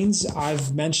all means.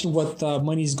 I've mentioned what the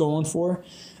money's going for.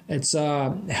 It's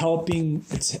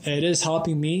it is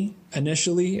helping me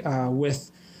initially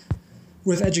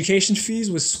with education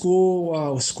fees, with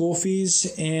school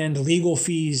fees, and legal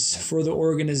fees for the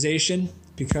organization,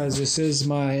 because this is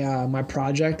my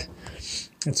project.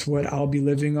 It's what I'll be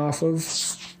living off of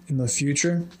in the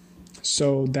future.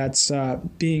 So that's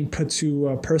being put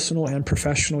to personal and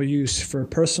professional use for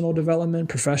personal development,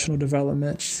 professional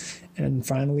development, and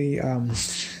finally,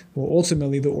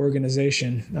 ultimately the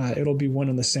organization. It'll be one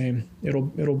and the same.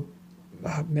 It'll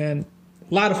a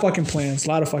lot of fucking plans.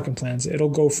 It'll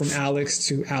go from Alex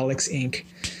to Alex Inc.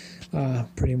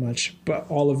 Pretty much, but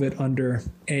all of it under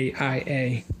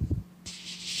AIA.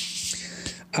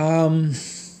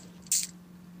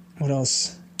 What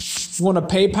else? You want to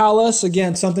PayPal us?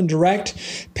 Again, something direct.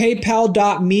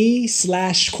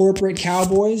 PayPal.me/corporate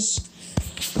Cowboys.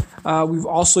 We've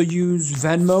also used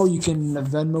Venmo. You can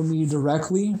Venmo me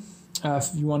directly. If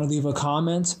you want to leave a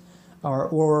comment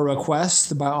or a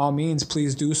request, by all means,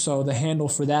 please do so. The handle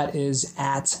for that is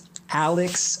at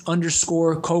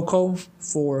Alex_Coco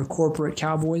for Corporate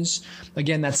Cowboys.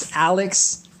 Again, that's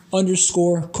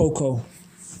Alex_Coco.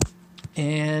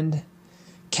 And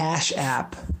Cash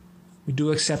App. We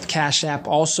do accept Cash App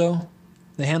also.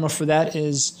 The handle for that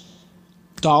is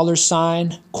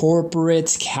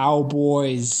 $Corporate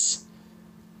Cowboys.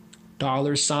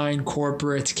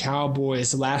 $Corporate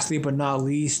Cowboys. Lastly but not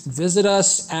least, visit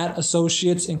us at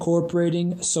Associates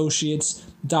Incorporating,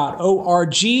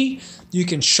 associates.org. You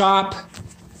can shop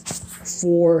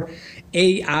for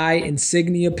AI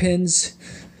insignia pins.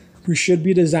 We should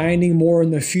be designing more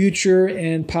in the future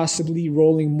and possibly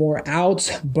rolling more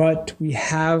out, but we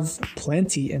have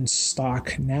plenty in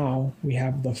stock now. We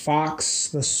have the fox,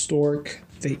 the stork,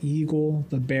 the eagle,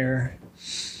 the bear,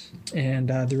 and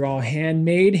they're all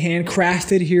handmade,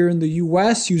 handcrafted here in the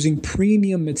U.S. using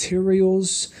premium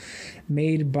materials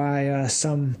made by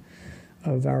some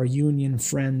of our union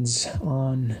friends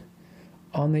on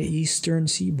the eastern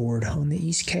seaboard, on the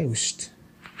East Coast.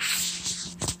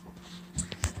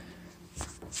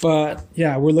 But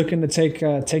yeah, we're looking to take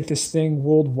this thing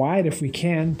worldwide if we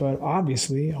can. But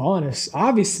obviously, we want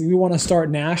to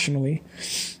start nationally.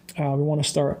 We want to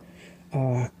start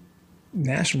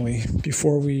nationally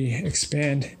before we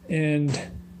expand and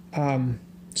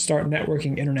start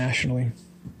networking internationally.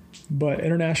 But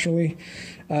internationally,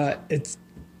 it's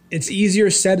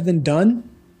easier said than done,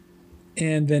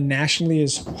 and then nationally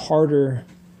is harder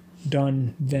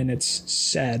done than it's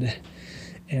said.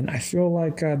 And I feel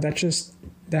like that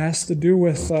has to do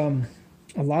with a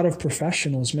lot of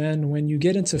professionals, man. When you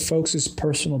get into folks'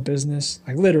 personal business,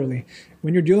 like literally,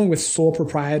 when you're dealing with sole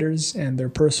proprietors and their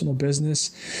personal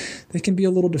business, they can be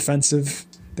a little defensive.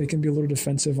 They can be a little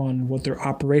defensive on what their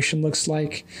operation looks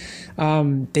like.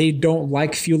 They don't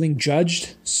like feeling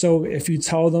judged. So if you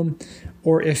tell them,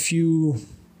 or if you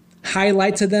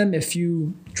highlight to them, if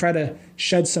you try to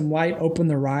shed some light, open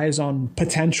their eyes on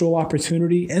potential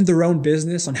opportunity in their own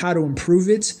business, on how to improve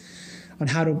it, on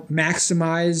how to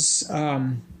maximize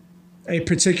a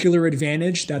particular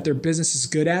advantage that their business is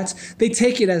good at, they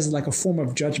take it as like a form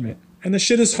of judgment. And the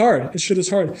shit is hard.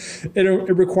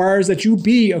 It requires that you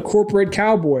be a corporate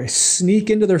cowboy, sneak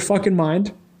into their fucking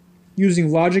mind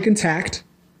using logic and tact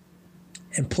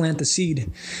and plant the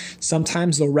seed.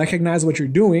 Sometimes they'll recognize what you're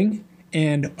doing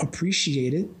and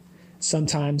appreciate it.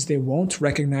 Sometimes they won't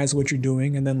recognize what you're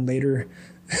doing, and then later,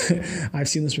 I've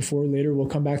seen this before, later will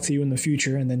come back to you in the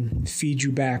future and then feed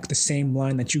you back the same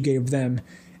line that you gave them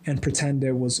and pretend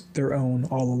it was their own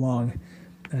all along.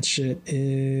 That shit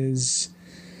is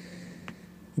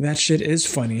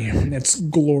funny. It's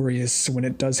glorious when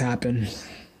it does happen.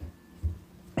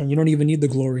 And you don't even need the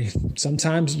glory.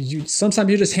 Sometimes you're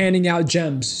just handing out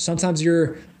gems. Sometimes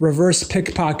you're reverse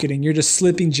pickpocketing. You're just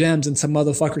slipping gems in some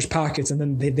motherfucker's pockets, and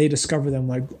then they discover them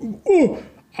like, oh,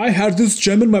 I had this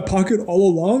gem in my pocket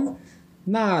all along?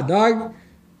 Nah, dog.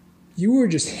 You were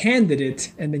just handed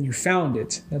it, and then you found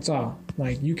it. That's all.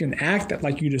 Like, you can act that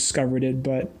like you discovered it,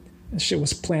 but that shit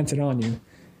was planted on you.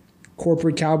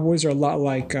 Corporate cowboys are a lot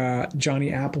like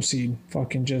Johnny Appleseed.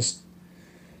 Fucking just,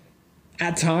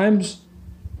 at times,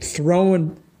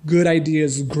 throwing good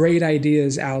ideas, great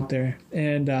ideas out there.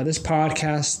 And this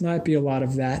podcast might be a lot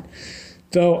of that.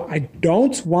 Though I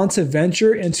don't want to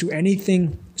venture into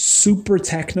anything super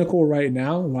technical right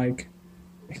now, like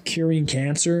curing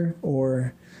cancer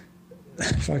or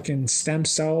fucking stem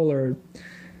cell or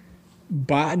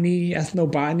botany,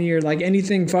 ethnobotany, or like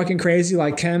anything fucking crazy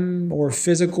like chem or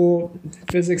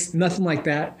physics, nothing like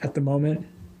that at the moment.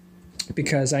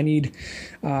 Because I need,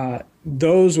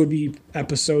 those would be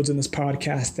episodes in this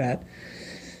podcast that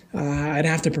I'd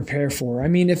have to prepare for. I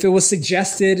mean, if it was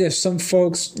suggested, if some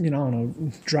folks, I don't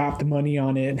know, dropped the money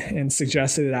on it and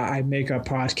suggested that I make a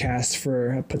podcast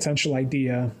for a potential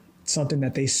idea, something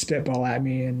that they spitball at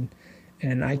me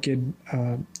and I could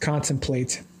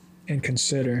contemplate and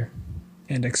consider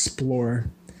and explore,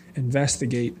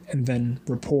 investigate, and then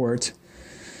report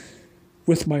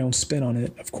with my own spin on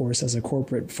it, of course, as a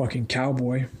corporate fucking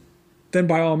cowboy, then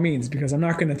by all means, because I'm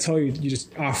not going to tell you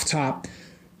just off top,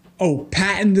 oh,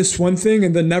 patent this one thing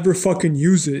and then never fucking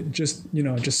use it. Just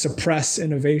suppress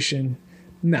innovation.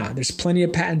 Nah, there's plenty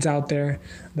of patents out there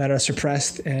that are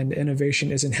suppressed and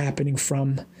innovation isn't happening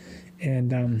from.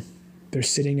 And they're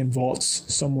sitting in vaults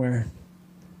somewhere.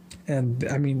 And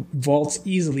I mean, vaults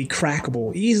easily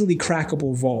crackable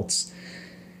vaults.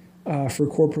 For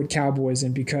corporate cowboys,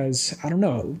 and because I don't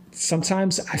know,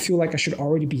 sometimes I feel like I should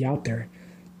already be out there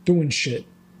doing shit.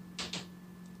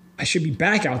 I should be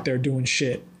back out there doing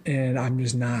shit, and I'm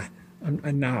just not.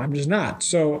 I'm just not.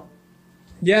 So,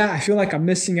 yeah, I feel like I'm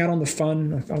missing out on the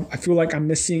fun. I feel like I'm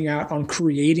missing out on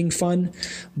creating fun,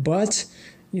 but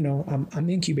I'm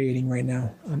incubating right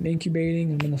now. I'm in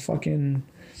the fucking,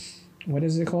 what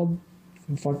is it called?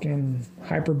 Fucking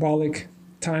hyperbolic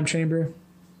time chamber.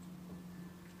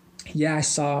 Yeah, I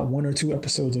saw 1 or 2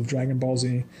 episodes of Dragon Ball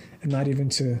Z, and not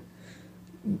even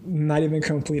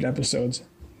complete episodes.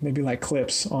 Maybe like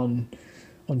clips on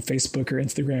Facebook or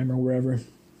Instagram or wherever.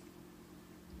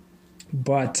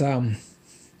 But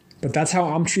that's how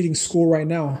I'm treating school right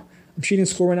now. I'm treating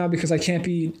school right now because I can't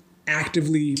be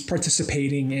actively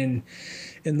participating in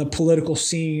the political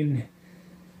scene.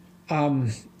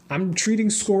 I'm treating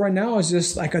school right now as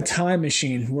just like a time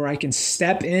machine where I can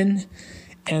step in,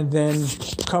 and then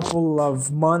a couple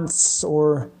of months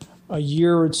or a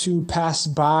year or two pass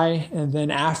by, and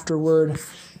then afterward,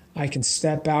 I can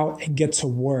step out and get to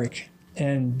work.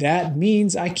 And that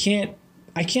means I can't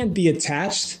be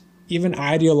attached, even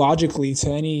ideologically, to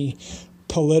any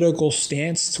political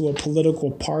stance, to a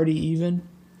political party, even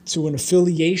to an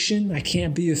affiliation. I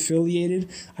can't be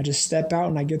affiliated. I just step out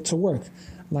and I get to work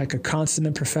like a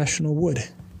consummate professional would.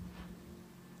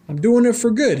 I'm doing it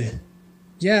for good.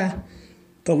 Yeah.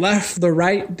 The left, the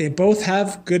right, they both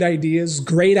have good ideas,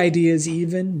 great ideas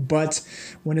even, but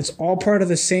when it's all part of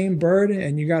the same bird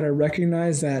and you got to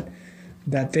recognize that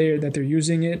they're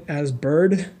using it as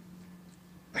bird,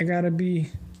 I got to be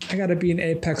an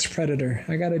apex predator.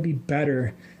 I got to be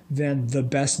better than the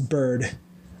best bird.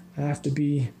 I have to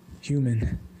be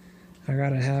human. I got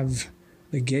to have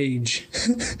the gauge.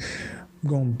 I'm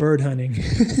going bird hunting.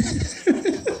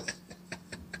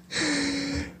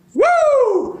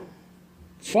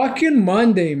 Fucking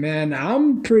Monday, man.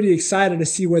 I'm pretty excited to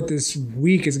see what this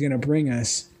week is going to bring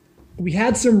us. We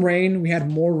had some rain. We had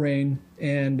more rain.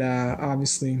 And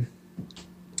obviously,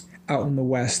 out in the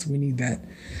West, we need that.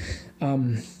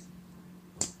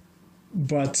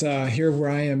 But here where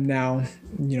I am now,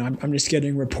 I'm just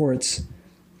getting reports.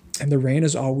 And the rain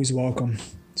is always welcome.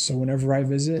 So whenever I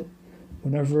visit,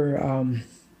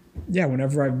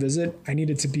 I need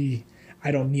it to be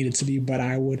I don't need it to be, but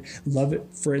I would love it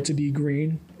for it to be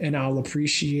green, and I'll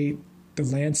appreciate the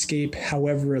landscape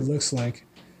however it looks like.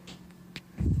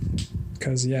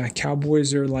 Because, yeah,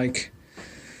 Cowboys are like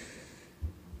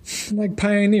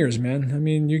pioneers, man. I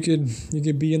mean, you could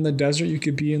be in the desert, you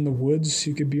could be in the woods,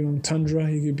 you could be on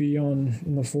tundra, you could be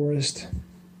in the forest.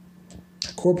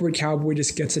 Corporate cowboy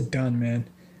just gets it done, man.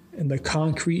 In the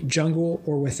concrete jungle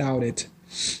or without it.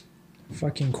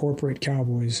 Fucking corporate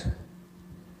cowboys.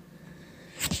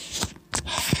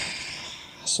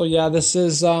 So yeah, this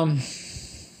is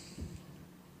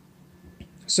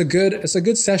it's a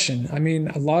good session. I mean,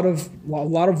 a lot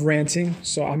of ranting.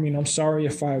 So I mean, I'm sorry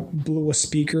if I blew a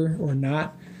speaker or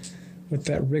not with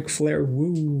that Ric Flair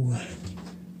woo.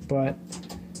 But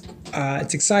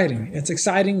it's exciting. It's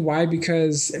exciting. Why?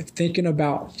 Because thinking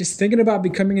about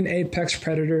becoming an apex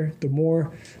predator, the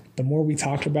more we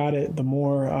talked about it, the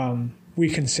more we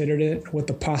considered it, what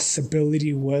the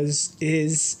possibility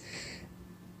is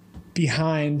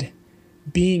behind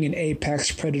being an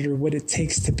apex predator, what it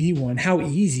takes to be one, how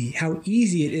easy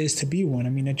it is to be one. I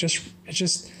mean, it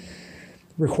just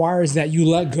requires that you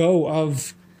let go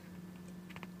of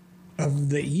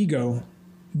the ego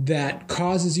that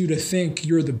causes you to think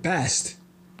you're the best.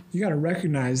 You got to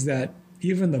recognize that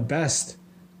even the best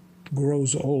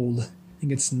grows old and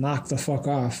gets knocked the fuck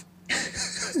off.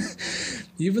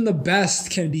 Even the best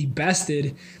can be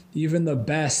bested. Even the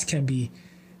best can be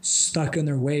stuck in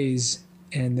their ways.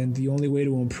 And then the only way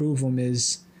to improve them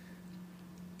is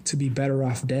to be better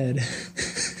off dead.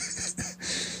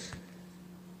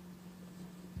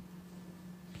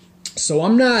 So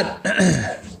I'm not,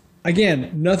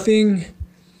 again, nothing.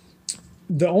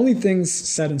 The only things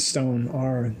set in stone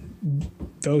are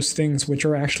those things which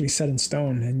are actually set in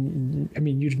stone. And I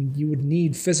mean, you would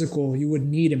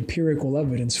need empirical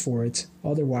evidence for it.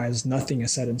 Otherwise, nothing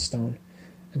is set in stone.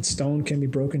 And stone can be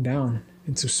broken down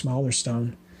into smaller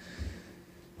stone.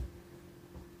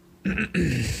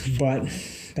 But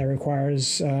that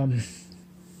requires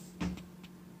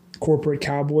corporate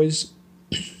cowboys.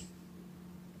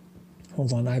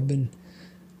 Hold on,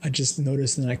 I just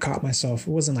noticed and I caught myself.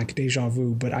 It wasn't like deja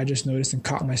vu, but I just noticed and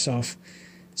caught myself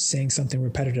saying something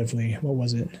repetitively. What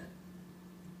was it?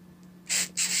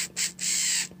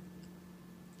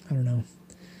 I don't know.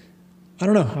 I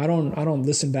don't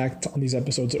listen back on these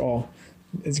episodes at all.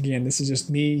 This is just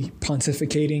me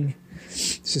pontificating.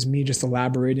 This is me just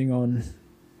elaborating on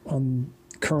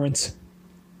current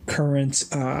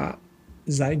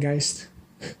zeitgeist.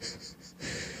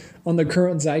 On the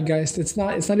current zeitgeist. It's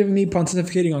not even me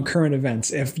pontificating on current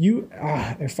events. If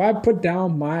I put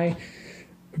down my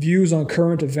views on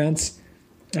current events,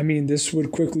 I mean, this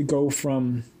would quickly go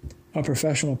from a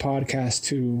professional podcast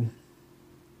to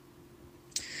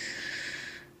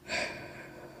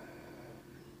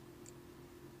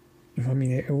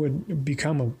it would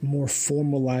become a more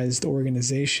formalized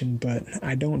organization, but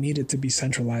I don't need it to be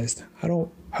centralized. I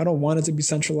don't want it to be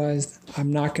centralized.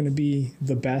 I'm not going to be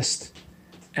the best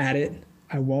at it.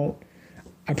 I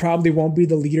probably won't be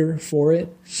the leader for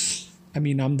it. I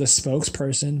mean, I'm the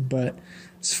spokesperson, but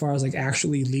as far as like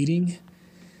actually leading,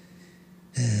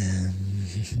 I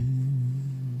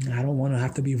don't want to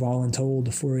have to be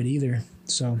voluntold for it either.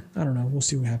 So I don't know. We'll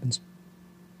see what happens.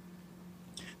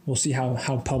 We'll see how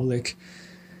publicly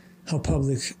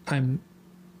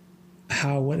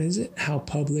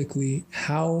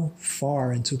how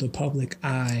far into the public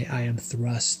eye I am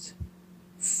thrust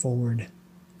forward.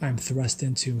 I'm thrust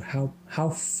into how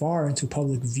far into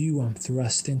public view I'm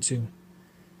thrust into.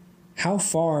 How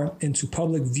far into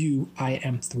public view I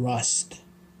am thrusted?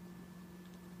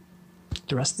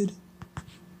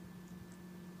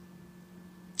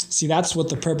 See, that's what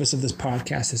the purpose of this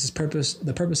podcast is.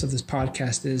 The purpose of this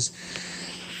podcast is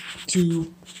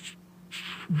to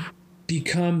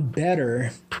become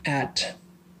better at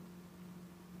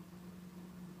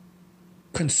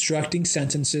constructing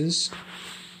sentences,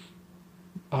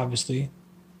 obviously,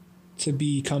 to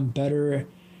become better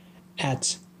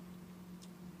at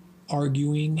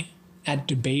arguing, at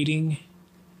debating,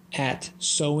 at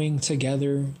sewing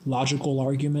together logical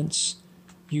arguments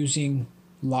using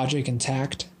logic and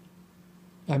tact.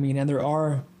 I mean, and there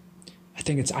are, I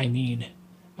think it's I mean.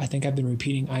 I think I've been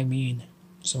repeating I mean.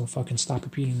 So fucking stop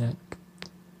repeating that.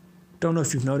 Don't know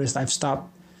if you've noticed, I've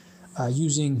stopped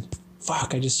using,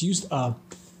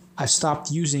 I've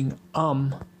stopped using a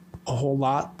whole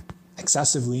lot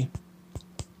excessively.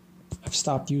 I've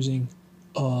stopped using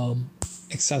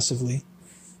excessively.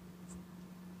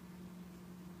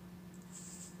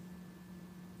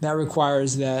 That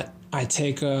requires that I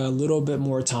take a little bit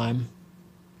more time.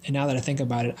 And now that I think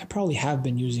about it, I probably have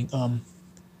been using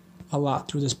a lot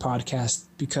through this podcast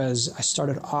because I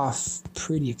started off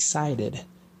pretty excited.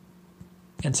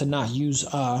 And to not use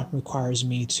requires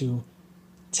me to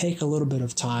take a little bit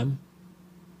of time,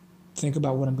 think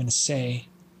about what I'm going to say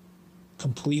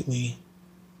completely,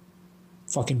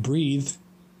 fucking breathe,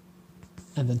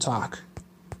 and then talk.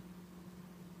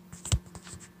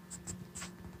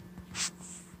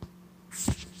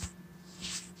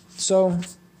 So,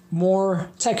 more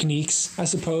techniques, I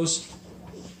suppose.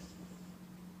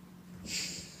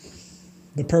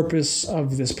 The purpose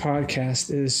of this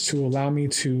podcast is to allow me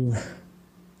to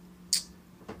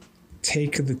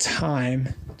take the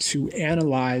time to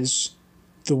analyze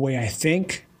the way I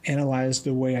think, analyze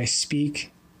the way I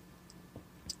speak,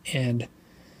 and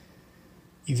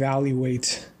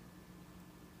evaluate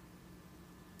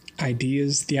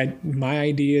ideas, my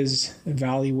ideas,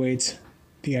 evaluate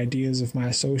the ideas of my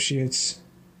associates,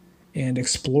 and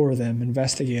explore them,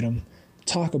 investigate them,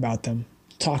 talk about them,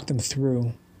 talk them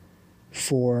through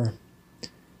for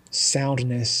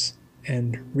soundness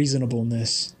and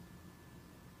reasonableness.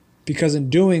 Because in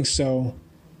doing so,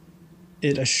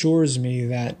 it assures me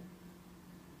that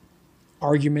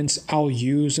arguments I'll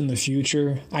use in the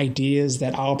future, ideas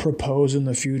that I'll propose in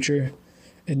the future,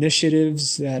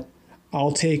 initiatives that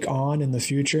I'll take on in the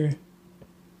future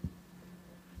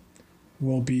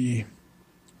will be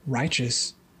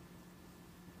righteous,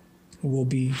 will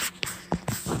be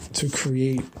to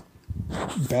create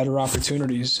better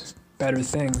opportunities, better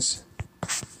things.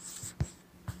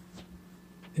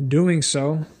 In doing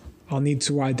so, I'll need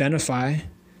to identify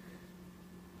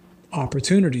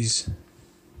opportunities.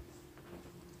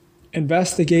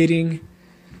 Investigating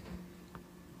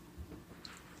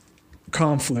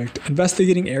conflict,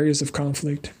 investigating areas of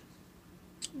conflict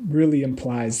really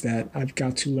implies that I've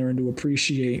got to learn to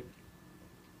appreciate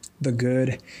the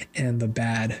good and the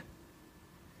bad.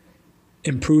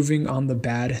 Improving on the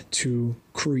bad to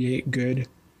create good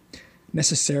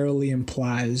necessarily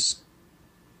implies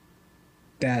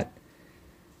that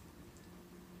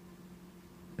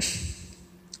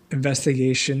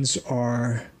investigations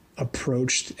are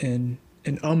approached in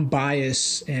an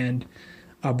unbiased and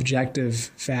objective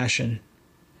fashion.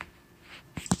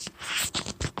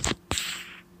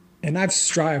 And I've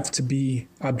strived to be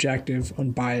objective,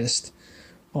 unbiased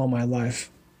all my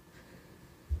life.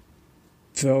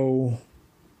 Though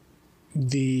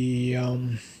the,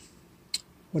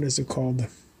 what is it called?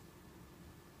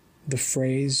 The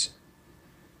phrase,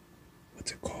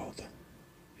 what's it called?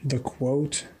 The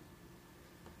quote,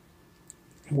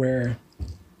 where,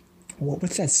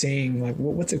 what's that saying? Like,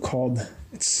 what's it called?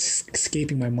 It's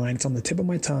escaping my mind. It's on the tip of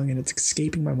my tongue and it's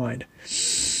escaping my mind.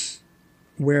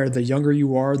 Where the younger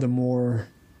you are, the more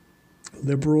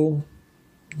liberal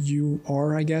you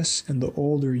are, I guess, and the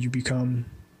older you become,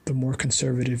 the more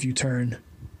conservative you turn.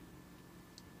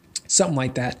 Something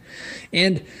like that.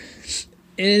 And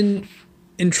in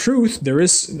truth, there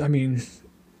is,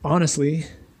 honestly,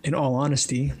 in all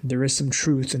honesty, there is some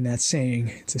truth in that saying.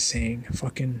 It's a saying.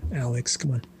 Fucking Alex,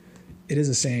 come on. It is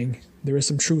a saying. There is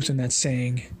some truth in that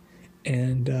saying.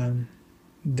 And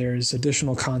there's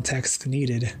additional context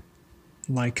needed.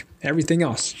 Like everything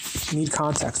else, you need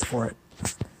context for it.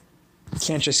 You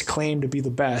can't just claim to be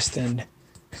the best and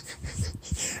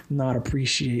not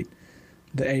appreciate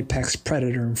the apex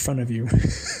predator in front of you.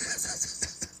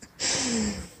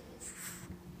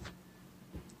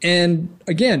 And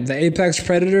again, the apex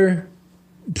predator,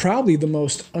 probably the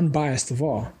most unbiased of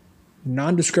all.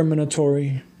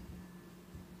 Non-discriminatory,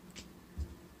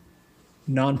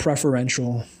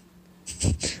 non-preferential,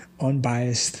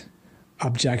 unbiased,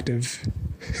 objective.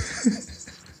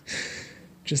 It's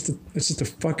just a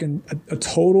fucking a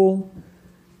total,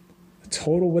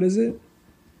 what is it?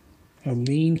 A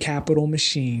lean capital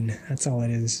machine. That's all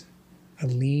it is. A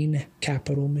lean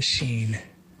capital machine.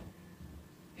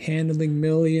 Handling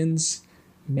millions,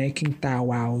 making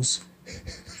thou-wows.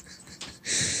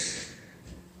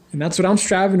 And that's what I'm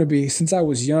striving to be since I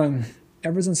was young.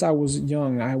 Ever since I was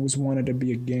young, I always wanted to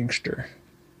be a gangster.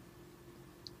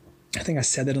 I think I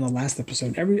said that in the last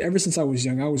episode. Ever since I was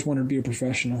young, I always wanted to be a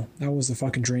professional. That was the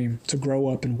fucking dream, to grow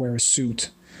up and wear a suit.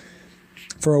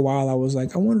 For a while, I was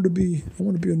like, I want to be a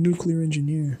nuclear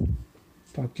engineer.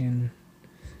 Fucking.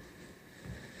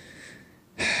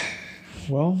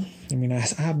 Well, I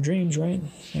have dreams, right?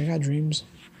 I got dreams.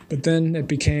 But then it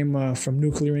became from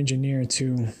nuclear engineer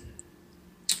to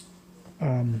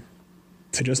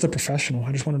just a professional.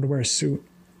 I just wanted to wear a suit.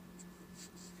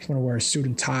 I just want to wear a suit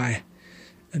and tie.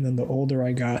 And then the older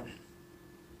I got,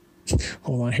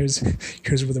 hold on, here's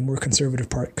where the more conservative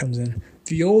part comes in.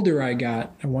 The older I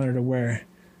got, I wanted to wear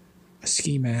a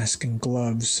ski mask and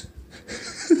gloves.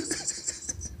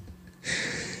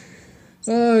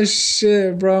 Oh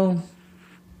shit, bro.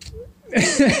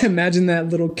 Imagine that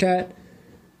little cat.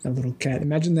 That little cat.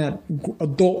 Imagine that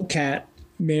adult cat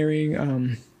marrying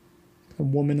a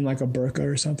woman in like a burqa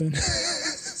or something.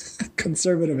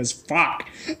 Conservative as fuck.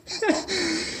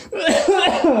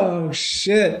 Oh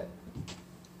shit.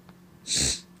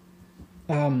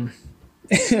 Um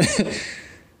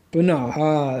But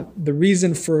no, the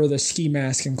reason for the ski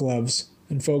mask and gloves,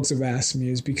 and folks have asked me,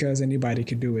 is because anybody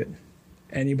could do it.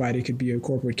 Anybody could be a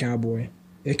corporate cowboy.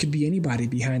 It could be anybody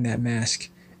behind that mask.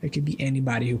 It could be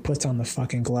anybody who puts on the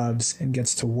fucking gloves and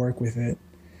gets to work with it.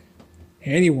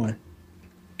 Anyone.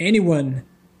 Anyone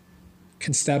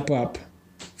can step up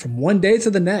from one day to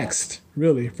the next,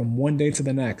 really, from one day to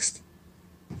the next,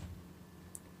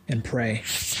 and pray.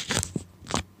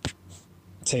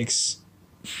 It takes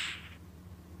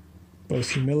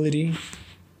both humility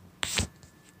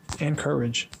and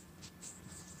courage.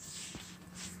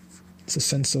 It's a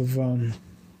sense of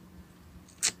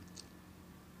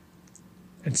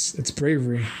it's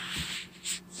bravery.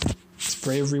 It's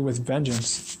bravery with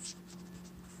vengeance.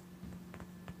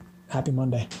 Happy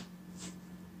Monday.